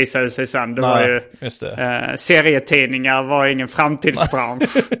tryggt, visade sig sen. Det var ju just det. Serietidningar var ingen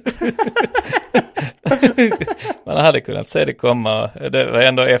framtidsbransch. Man hade kunnat se det komma. Det var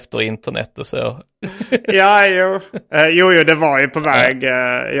ändå efter internet och så. Ja, jo, det var ju på väg.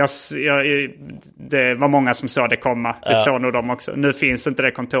 Det var många som såg det komma. Det såg nog de också. Nu finns inte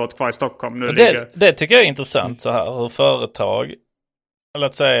det kontoret kvar i Stockholm. Det tycker jag är intressant så här. Hur företag,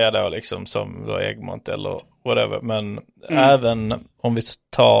 låt säga då liksom som då Egmont eller whatever. Men även om vi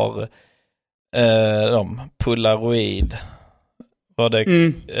tar Polaroid. Var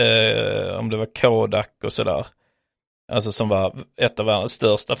det, om det var Kodak och sådär. Alltså som var ett av världens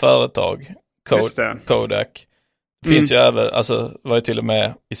största företag. Kodak. Det finns ju även, alltså var ju till och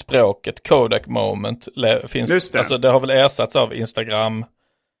med i språket Kodak Moment. Finns, alltså det har väl ersatts av Instagram.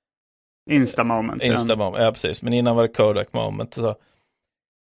 Instamoment. Ja, precis. Men innan var det Kodak Moment. Så.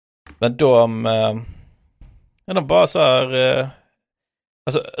 Men de bara så här,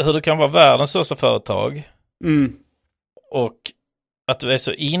 alltså hur det kan vara världens största företag. Och att du är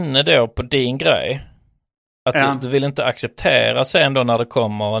så inne då på din grej. Att du vill inte acceptera sen då när det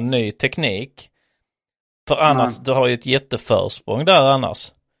kommer en ny teknik. För annars, du har ju ett jätteförsprång där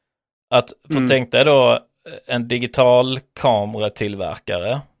annars. För tänk dig då en digital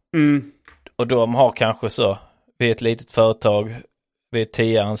kameratillverkare. Och de har kanske så, vi är ett litet företag, vi är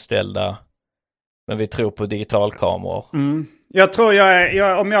 10 anställda, men vi tror på digitalkameror. Jag tror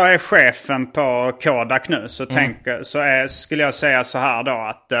om jag är chefen på Kodak nu skulle jag säga så här då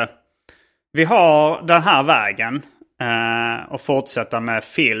att vi har den här vägen och fortsätta med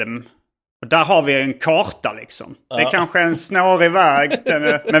film. Och där har vi en karta liksom. Det är kanske en snårig väg,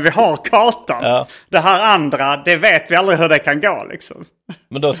 men vi har kartan. Ja. Det här andra, det vet vi aldrig hur det kan gå liksom.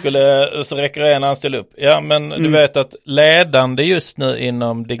 Men då så räcker en anställd upp. Ja, men du vet att ledande just nu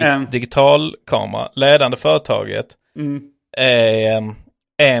inom digitalkamera, ledande företaget är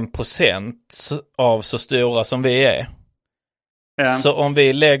 1% av så stora som vi är. Så om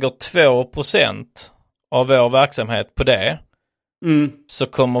vi lägger 2% av vår verksamhet på det, så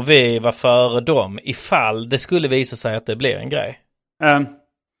kommer vi vara före dem ifall det skulle visa sig att det blir en grej.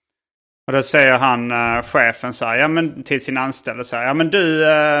 Och då säger han, chefen så här, ja men till sin anställda så här, ja men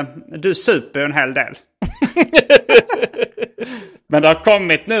du super en hel del. Men det har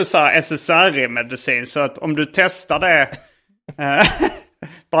kommit nu så här SSRI-medicin, så att om du testar det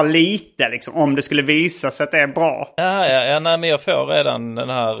bara lite liksom, om det skulle visa sig att det är bra. Ja, nej, men jag får redan den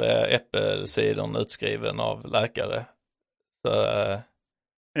här Apple-sidan utskriven av läkare. Så,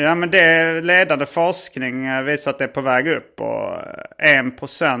 Ja, men det ledande forskning visar att det är på väg upp. Och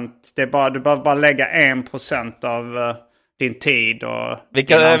 1%, du behöver bara lägga 1% av din tid och vi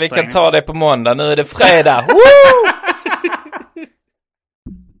kan ta det på måndag, nu är det fredag.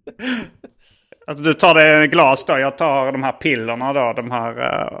 Alltså, du tar det i glas då, jag tar de här pillerna då, de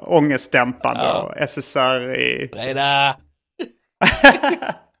här ångestdämpande och SSR i... Fredag!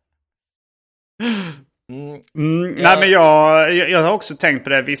 Nej, men jag har också tänkt på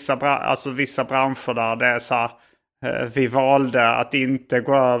det, vissa branscher där det är så här, vi valde att inte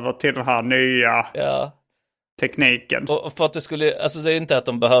gå över till den här nya tekniken. Och för att det skulle, alltså det är inte att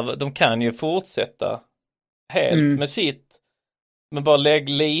de kan ju fortsätta helt med sitt, men bara lägg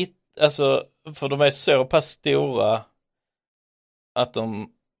lite, alltså för de är så pass stora att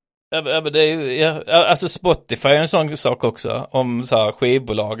det är ju, alltså Spotify är en sån sak också, om så här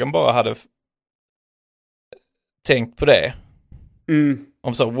skivbolagen bara hade tänkt på det.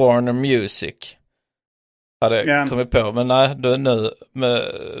 Om så Warner Music hade kommit på, men nej,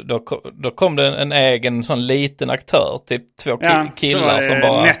 då kom det en egen sån liten aktör, typ 2 killar som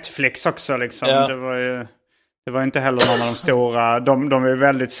bara... Netflix också liksom. Ja. Det var inte heller någon av de stora, de är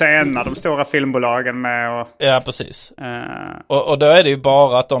väldigt sena, de stora filmbolagen med och... Ja, precis. Och då är det ju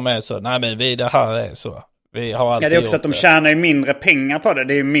bara att de är så, nej men det här är så. Vi har alltid det är också att de tjänar ju mindre pengar på det.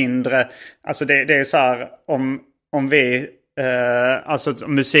 Det är ju mindre, alltså det är så här, om vi, alltså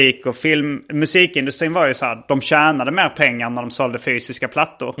musik och film, musikindustrin var ju så här, de tjänade mer pengar när de sålde fysiska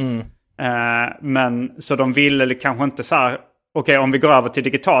plattor. Men så de ville kanske inte så här, okej, om vi går över till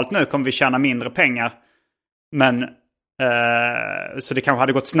digitalt nu kommer vi tjäna mindre pengar. Men så det kanske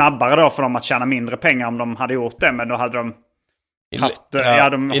hade gått snabbare då för dem att tjäna mindre pengar om de hade gjort det. Men då hade de haft,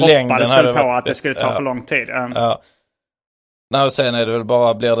 de hoppades väl på att det skulle ta för lång tid. Nej, och sen är det väl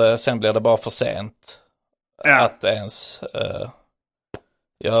bara, blir det bara för sent att ens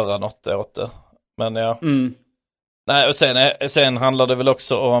göra något åt det. Men nej, och sen handlar det väl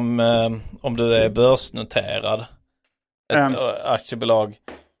också om du är börsnoterad, ett aktiebolag,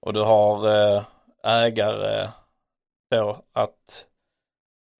 och du har ägare på att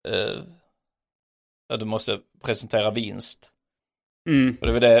du måste presentera vinst. Och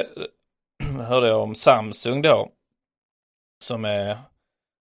det var det hörde jag om Samsung då, som är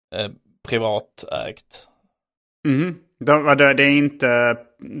privatägt. Det är inte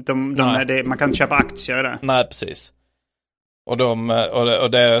man kan inte köpa aktier i det. Nej, precis. Och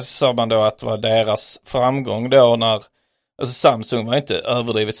det sa man då att var deras framgång då när, alltså Samsung var inte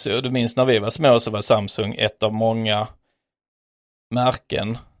överdrivet så. Du minns när vi var små så var Samsung ett av många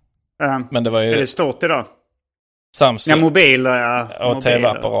märken. Men det var ju... Är det stort idag? Samsung. Ja, mobiler. Och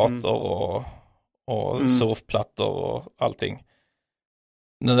tv-apparater och surfplattor och allting.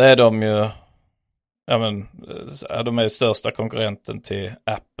 Nu är de ju... Ja, men de är största konkurrenten till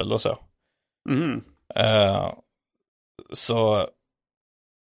Apple och så. Så...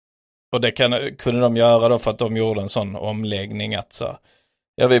 Och det kunde de göra då för att de gjorde en sån omläggning att så,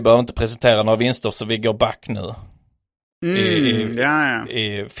 vi behöver inte presentera några vinster så vi går back nu.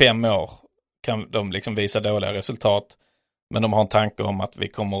 I 5 år kan de liksom visa dåliga resultat. Men de har en tanke om att det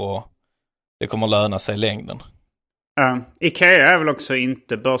kommer att löna sig i längden. Ikea är väl också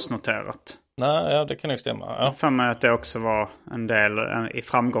inte börsnoterat? Nej, det kan ju stämma. Ja. För mig att det också var en del i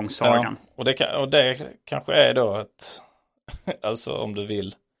framgångssagan. Ja, och det kanske är då ett... alltså om du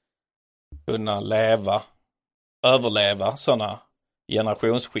vill kunna överleva sådana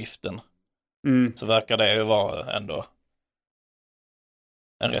generationsskiften, så verkar det ju vara ändå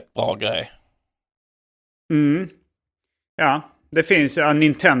en rätt bra grej. Ja, det finns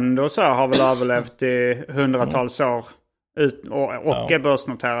Nintendo så har väl överlevt i hundratals år och är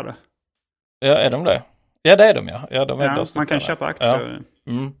börsnoterade. Ja, är de det? Ja, det är de, ja de är börsnoterade. Man kan köpa aktier.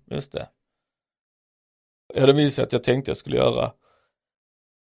 Just det. Ja, det visade att jag tänkte jag skulle göra.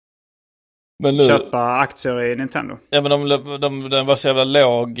 Men nu, köpa aktier i Nintendo. Ja, men den var så jävla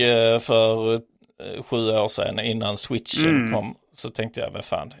låg för 7 år sedan innan Switchen kom. Så tänkte jag, vad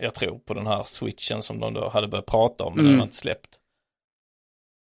fan, jag tror på den här Switchen som de då hade börjat prata om, men den har inte släppt.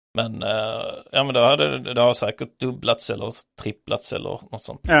 Men men det har säkert dubblats eller tripplats eller något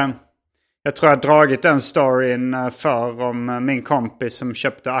sånt. Jag tror jag har dragit den storyn om min kompis som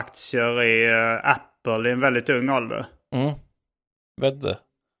köpte aktier i Apple i en väldigt ung ålder. Vet du?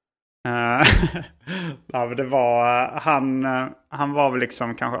 Ja, det var han var väl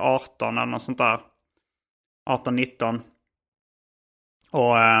liksom kanske 18 eller något sånt där. 18-19.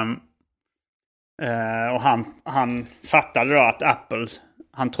 Och han fattade då att Apple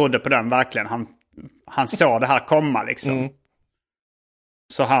han trodde på den verkligen. Han såg det här komma liksom.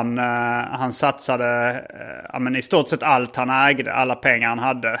 Så han satsade i stort sett allt han ägde, alla pengar han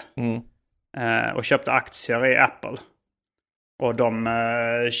hade. Och köpte aktier i Apple. Och de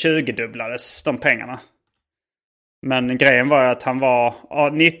 20-dubblades, de pengarna. Men grejen var att han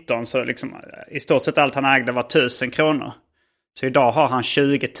var 19, så liksom, i stort sett allt han ägde var 1000 kronor. Så idag har han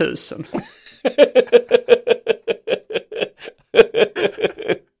 20 000.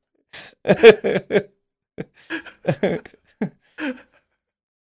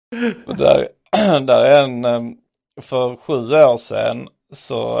 där är en, för 7 år sedan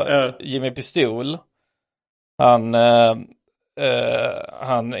så Jimmy Pistol,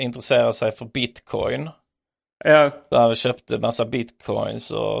 han intresserade sig för Bitcoin. Han köpte massa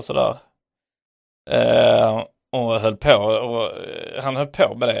Bitcoins och sådär. Och höll på, och han höll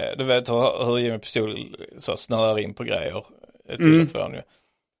på med det. Du vet hur Jimmy Pistol så snöar in på grejer till och från ju.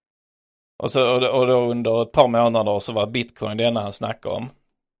 Och då under ett par månader så var Bitcoin det enda han snackade om.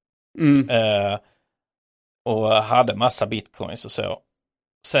 Och hade massa Bitcoins och så.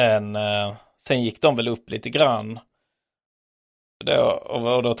 Sen gick de väl upp lite grann.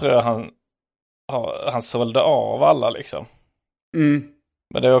 Och då tror jag han sålde av alla liksom.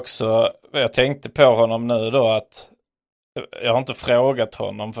 Men det är också, jag tänkte på honom nu då, att jag har inte frågat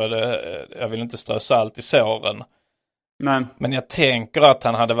honom för jag vill inte strö salt i såren. Nej. Men jag tänker att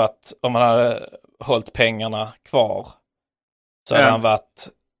han hade varit, om han hade hållit pengarna kvar, så hade han varit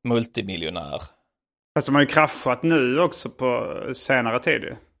multimiljonär. Fast de har ju kraschat nu också på senare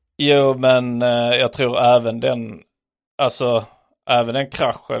tid. Jo, men jag tror även den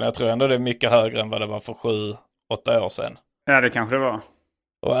kraschen, jag tror ändå det är mycket högre än vad det var för 7-8 år sedan. Ja, det kanske det var.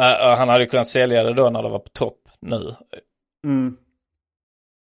 Och han hade kunnat sälja det då när det var på topp nu.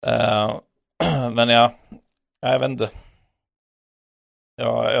 Men jag vet inte.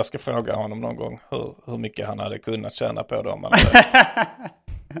 Jag ska fråga honom någon gång hur mycket han hade kunnat tjäna på dem.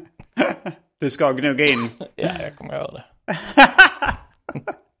 Du ska gnugga in. Ja, jag kommer göra det.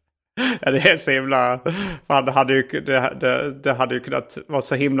 Ja, det är så himla... Det hade ju kunnat vara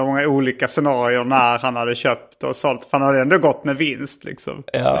så himla många olika scenarier när han hade köpt och sålt. För han hade ändå gått med vinst liksom.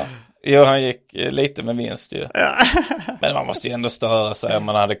 Ja, jo, han gick lite med vinst ju. Ja. Men man måste ju ändå störa sig om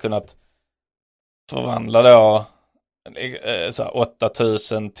man hade kunnat förvandla då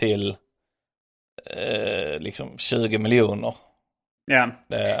 8000 till liksom 20 miljoner. Ja,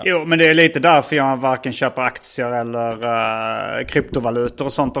 jo, men det är lite därför jag varken köper aktier eller kryptovalutor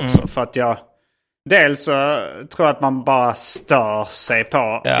och sånt också. För att jag dels så tror jag att man bara stör sig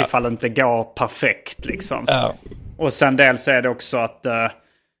på ifall det inte går perfekt liksom. Och sen dels är det också att det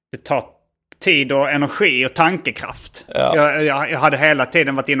tar tid och energi och tankekraft. Jag hade hela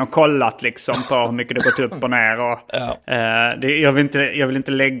tiden varit in och kollat liksom på hur mycket det gått upp och ner. Och, jag vill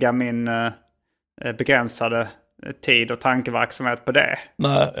inte lägga min begränsade tid och tankeverksamhet på det.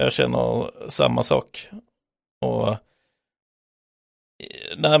 Nej, jag känner samma sak. Och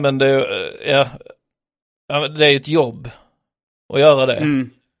nej, men det är ett jobb att göra det.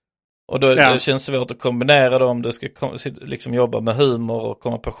 Och då det känns svårt att kombinera det om du ska liksom jobba med humor och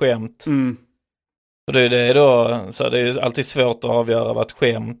komma på skämt. För det är det då, så det är alltid svårt att avgöra vad ett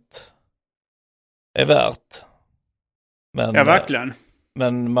skämt är värt. Men, ja, verkligen.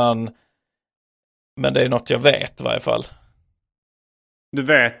 Men det är något jag vet i varje fall. Du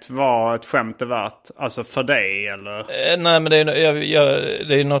vet vad ett skämt är värt? Alltså för dig eller? Nej, men det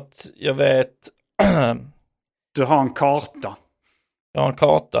är något jag vet. Du har en karta. Jag har en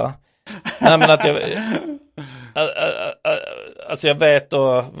karta. Nej, men att alltså jag vet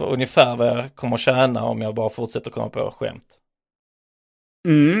då ungefär vad jag kommer tjäna om jag bara fortsätter komma på skämt.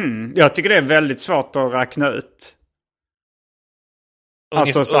 Jag tycker det är väldigt svårt att räkna ut.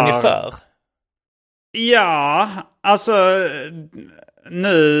 Alltså ungefär. Ja, alltså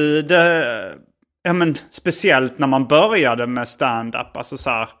nu speciellt när man började med stand-up, alltså så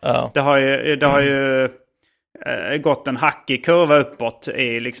här, det har ju gått en hackig kurva uppåt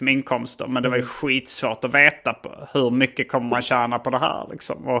i liksom inkomster, men det var ju skitsvårt att veta på hur mycket kommer man tjäna på det här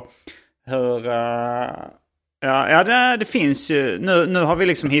liksom, och hur det finns ju nu har vi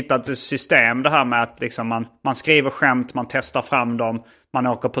liksom hittat ett system, det här med att liksom man skriver skämt, man testar fram dem, man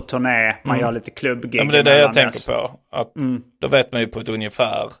åker på turné, man gör lite klubbgig. Ja, men det är det jag tänker på, att då vet man ju på ett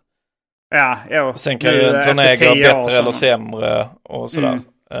ungefär. Ja, jo. Sen kan ju en turné gå bättre eller sämre och sådär.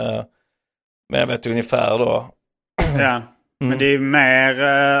 Men jag vet ungefär då. Ja, men det är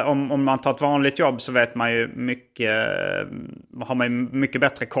mer om man tar ett vanligt jobb så vet man ju har man ju mycket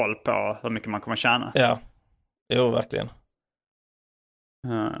bättre koll på hur mycket man kommer tjäna. Ja, jo, verkligen.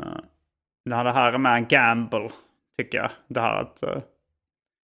 Det här är med en gamble, tycker jag. Det här att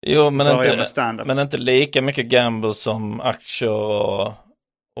Jo, men inte lika mycket gamble som aktier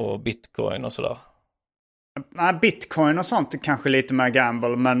och bitcoin och sådär. Nej, bitcoin och sånt är kanske lite mer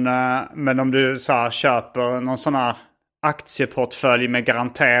gamble. Men om du så här, köper någon sån här aktieportfölj med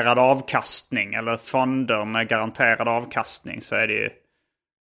garanterad avkastning eller fonder med garanterad avkastning, så är det ju,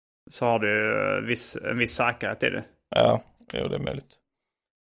 så har du en viss säkerhet i det. Ja, jo, det är möjligt.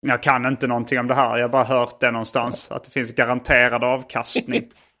 Jag kan inte någonting om det här. Jag har bara hört det någonstans. Att det finns garanterad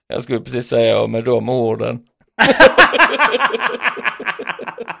avkastning. Jag skulle precis säga med de orden.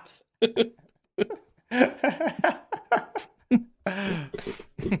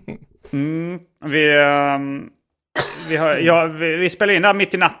 Vi spelar in där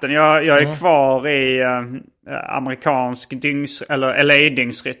mitt i natten. Jag är kvar i amerikansk eller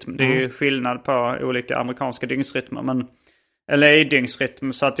LA-dygnsrytm. Det är ju skillnad på olika amerikanska dygnsrytmer. Men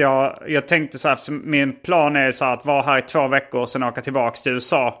LA-dygnsrytm, så att jag tänkte så här, min plan är så här att vara här i 2 veckor och sen åka tillbaka till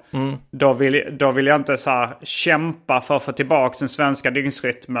USA. Då vill jag inte så här kämpa för att få tillbaka den svenska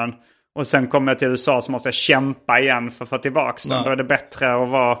dygnsrytmen. Och sen kommer jag till USA så måste jag kämpa igen för att få tillbaka den. Då är det bättre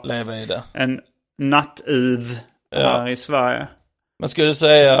att leva i det. En nattuv här i Sverige. Men skulle du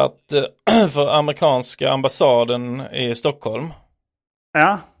säga att för amerikanska ambassaden i Stockholm,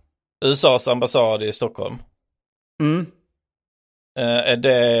 USAs ambassad i Stockholm, är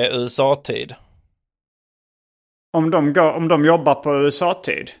det USA-tid? Om de jobbar på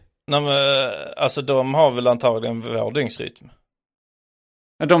USA-tid? Nej, men, alltså de har väl antagligen vår dygnsrytm.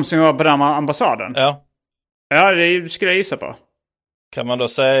 De som jobbar på den ambassaden? Ja. Ja, det skulle jag gissa på. Kan man då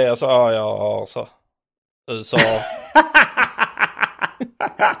säga så, jag har så USA.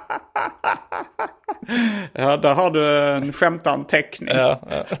 Ja, där har du en skämtanteckning.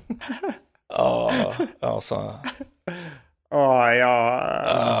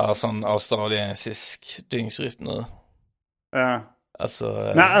 Sån australiensisk dygnsrytm nu. Ja.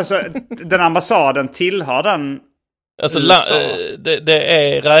 Alltså, men alltså, den ambassaden tillhör den alltså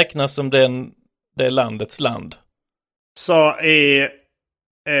det räknas som det landets land. Så i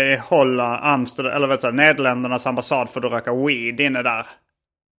Holland, Amsterdam, eller Nederländernas ambassad får du röka weed inne där.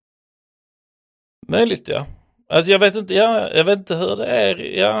 Möjligt, ja. Alltså jag vet inte hur det är.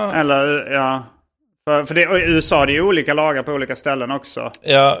 Ja. Eller, ja. För det, i USA det är olika lagar på olika ställen också.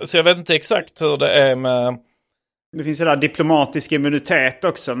 Ja, så jag vet inte exakt hur det är med... Det finns ju där diplomatisk immunitet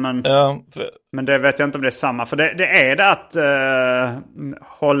också, men det vet jag inte om det är samma. För det är det att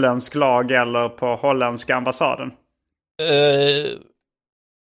holländsk lag eller på holländska ambassaden?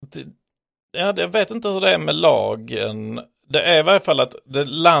 Jag vet inte hur det är med lagen. Det är i varje fall att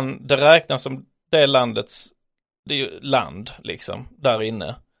det räknas som det landets, det är ju land liksom, där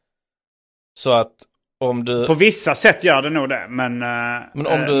inne. Så att om du... På vissa sätt gör det nog det, men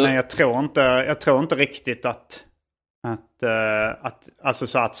jag tror inte riktigt att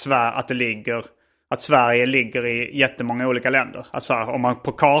Sverige ligger i jättemånga olika länder. Alltså om man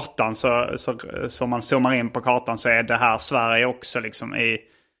på kartan så man zoomar in på kartan så är det här Sverige också liksom i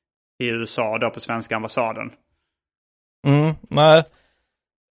USA då på svenska ambassaden. Nej.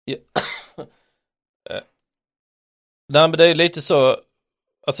 Nej, men det är lite så,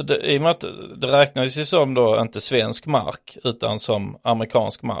 alltså i och med att det räknas ju som då inte svensk mark utan som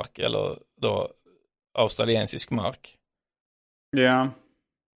amerikansk mark eller då australiensisk mark. Ja.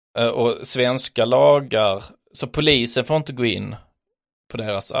 Och svenska lagar, så polisen får inte gå in på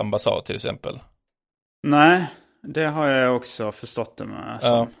deras ambassad till exempel. Nej, det har jag också förstått det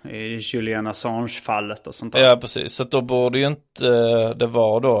med. I Julian Assange-fallet och sånt där. Ja, precis. Så då borde ju inte det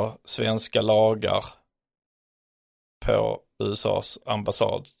vara då svenska lagar på USAs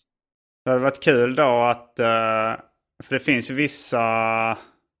ambassad. Det hade varit kul då att, för det finns ju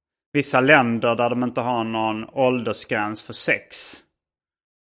vissa länder där de inte har någon åldersgräns för sex.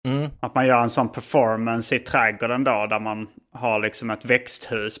 Att man gör en sån performance i trädgården då, där man har liksom ett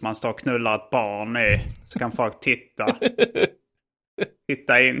växthus, man står och knullar ett barn i, så kan folk titta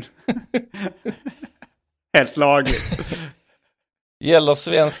in. Helt lagligt. Gäller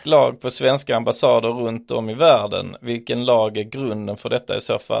svensk lag på svenska ambassader runt om i världen? Vilken lag är grunden för detta i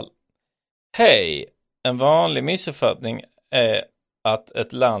så fall? Hej, en vanlig missuppfattning är att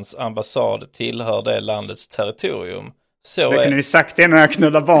ett lands ambassad tillhör det landets territorium. Så det kunde vi sagt det när jag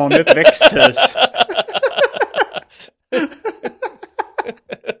knullar barn i ett växthus.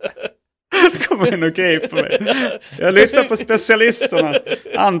 Jag kommer in och griper mig. Jag lyssnar på specialisterna.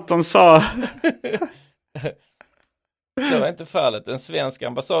 Anton sa... Det var inte fallet. En svensk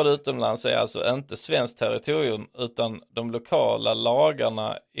ambassad utomlands är alltså inte svenskt territorium, utan de lokala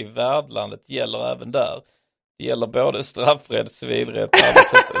lagarna i värdlandet gäller även där. Det gäller både straffrätt, civilrätt,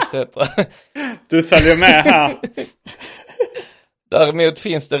 arbetsrätt etc. Du följer med här. Däremot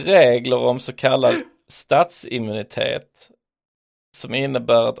finns det regler om så kallad statsimmunitet som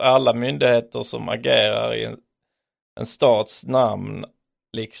innebär att alla myndigheter som agerar i en stats namn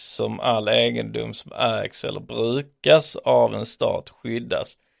liksom all egendom som ägs eller brukas av en stat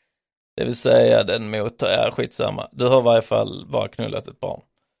skyddas. Det vill säga den mot skitsamma. Du har i varje fall bara knullat ett barn.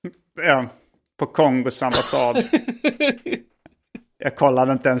 Ja, på Kongos ambassad. Jag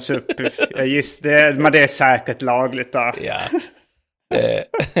kollade inte ens upp. Jag gissade, men det är säkert lagligt där. Ja.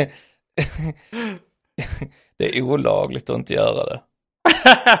 Det är olagligt att inte göra det.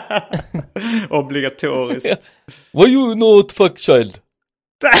 Obligatoriskt. Yeah. Why you not fuck child?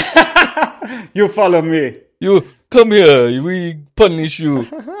 You follow me. You come here, we punish you.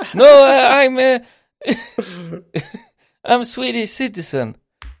 No, I'm Swedish citizen.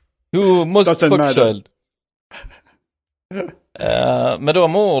 You must Doesn't fuck matter. child. Med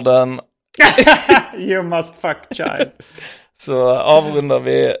de orden You must fuck child. så avrundar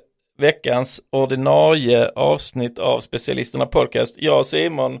vi veckans ordinarie avsnitt av Specialisterna podcast. Jag och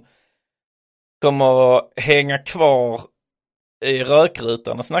Simon kommer att hänga kvar i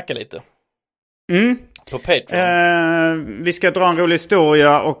rökrutan och snacka lite. På Patreon. Vi ska dra en rolig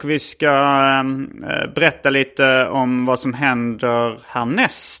historia och vi ska berätta lite om vad som händer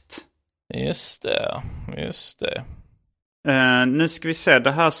härnäst. Just det. Nu ska vi se,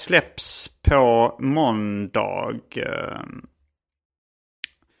 det här släpps på måndag.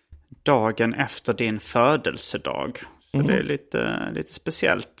 Dagen efter din födelsedag. Så det är lite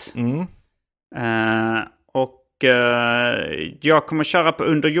speciellt. Jag kommer köra på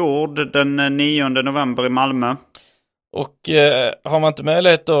Underjord den 9 november i Malmö. Och har man inte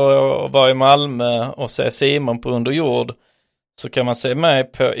möjlighet att vara i Malmö och se Simon på Underjord så kan man se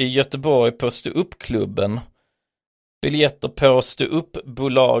mig i Göteborg på Ståuppklubben. Biljetter på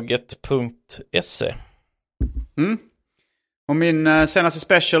ståuppbolaget.se. Och min senaste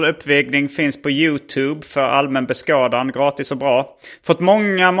special uppvägning finns på YouTube för allmän beskadan, gratis och bra. Fått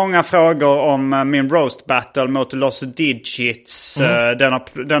många frågor om min roast battle mot Los Digits. Den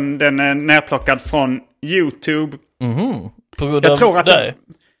är nerplockad från YouTube. På grund av dig?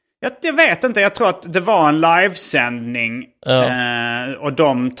 Jag vet inte, jag tror att det var en livesändning. Och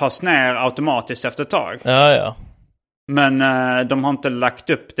de tas ner automatiskt efter ett tag. Ja. Men de har inte lagt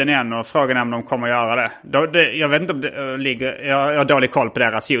upp den än och frågan är om de kommer att göra det. Jag vet inte om det ligger... Jag har dålig koll på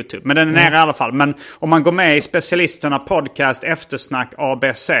deras YouTube. Men den är nere i alla fall. Men om man går med i Specialisterna podcast Eftersnack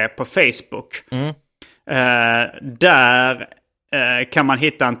ABC på Facebook. Där kan man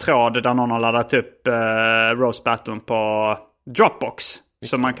hitta en tråd där någon har laddat upp Roast Battle på Dropbox.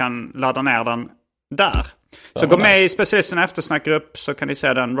 Så man kan ladda ner den där. Så gå med i Specialisterna Eftersnackgrupp så kan ni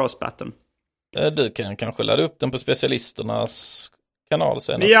se den Roast Battle. Du kan kanske ladda upp den på Specialisternas kanal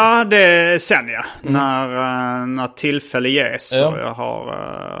sen. Ja, det sen ja. När tillfälle ges så jag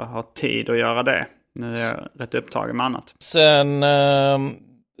har tid att göra det. Nu är jag rätt upptagen med annat. Sen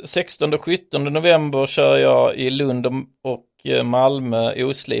 16 och 17 november kör jag i Lund och Malmö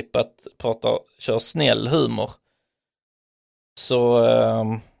oslipat, kör snäll humor. Så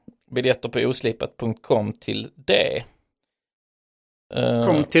biljetter på oslipat.com till det.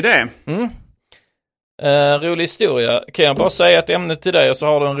 Kom till det. Rolig historia. Kan jag bara säga ett ämne till dig och så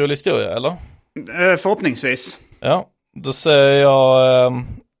har du en rolig historia, eller? Förhoppningsvis. Ja, då säger jag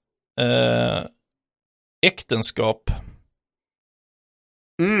äktenskap.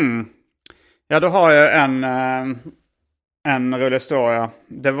 Ja, då har jag en rolig historia.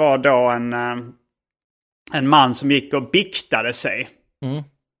 Det var då en man som gick och biktade sig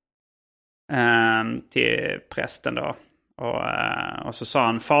till prästen då. Och så sa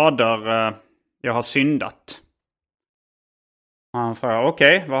han, fader, jag har syndat. Och han frågade,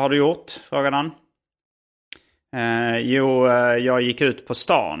 okej, vad har du gjort? Frågade han. Jag gick ut på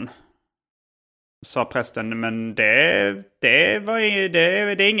stan. Sa prästen, men det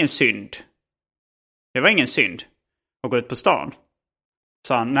är ingen synd. Det var ingen synd att gå ut på stan.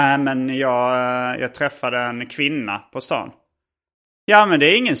 Sa han, nej men jag träffade en kvinna på stan. Ja, men det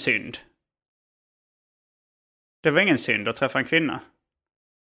är ingen synd. Det var ingen synd att träffa en kvinna.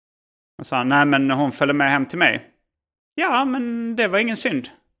 Och sa han, nej men hon följde med hem till mig. Ja, men det var ingen synd.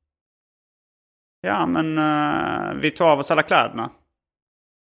 Ja, men vi tog av oss alla kläderna.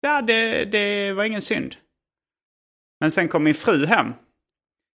 Ja, det var ingen synd. Men sen kom min fru hem.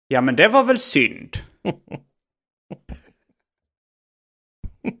 Ja, men det var väl synd.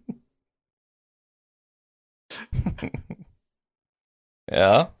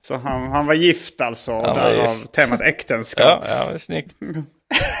 Ja. Så han var gift alltså. Han där var av gift. temat äktenskap. Ja, det är snyggt. Det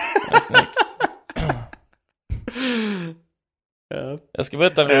är snyggt. Ja. Jag ska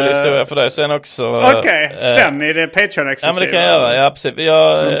berätta en rolig historia för dig sen också. Okej, sen är det Patreon-exklusiva. Ja, men det kan jag göra. Ja, absolut.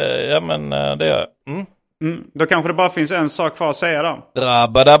 Ja, men det gör jag. Då kanske det bara finns en sak kvar att säga då.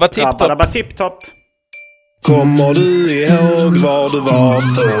 Drabba tipp-topp. Kommer du ihåg var du var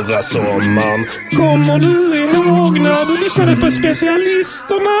förra sommaren? Kommer du ihåg när du lyssnade på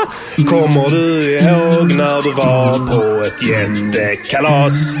specialisterna? Kommer du ihåg när du var på ett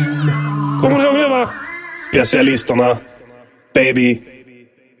jättekalas? Kommer du ihåg det, va? Specialisterna, baby.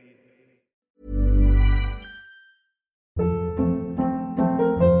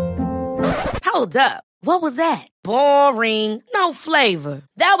 Hold up. What was that? Boring. No flavor.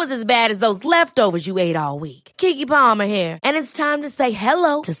 That was as bad as those leftovers you ate all week. Keke Palmer here, and it's time to say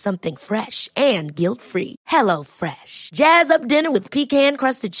hello to something fresh and guilt-free. Hello Fresh. Jazz up dinner with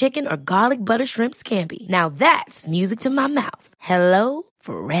pecan-crusted chicken or garlic butter shrimp scampi. Now that's music to my mouth. Hello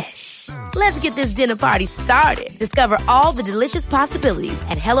Fresh. Let's get this dinner party started. Discover all the delicious possibilities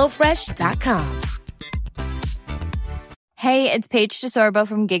at hellofresh.com. Hey, it's Paige DeSorbo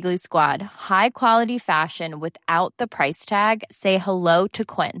from Giggly Squad. High quality fashion without the price tag. Say hello to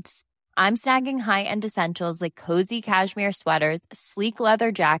Quince. I'm snagging high-end essentials like cozy cashmere sweaters, sleek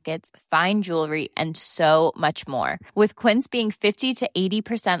leather jackets, fine jewelry, and so much more. With Quince being 50 to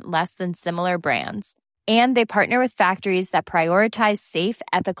 80% less than similar brands. And they partner with factories that prioritize safe,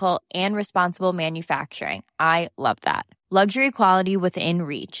 ethical, and responsible manufacturing. I love that. Luxury quality within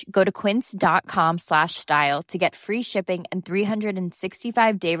reach. Go to quince.com/style to get free shipping and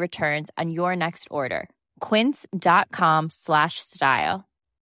 365-day returns on your next order. Quince.com/style.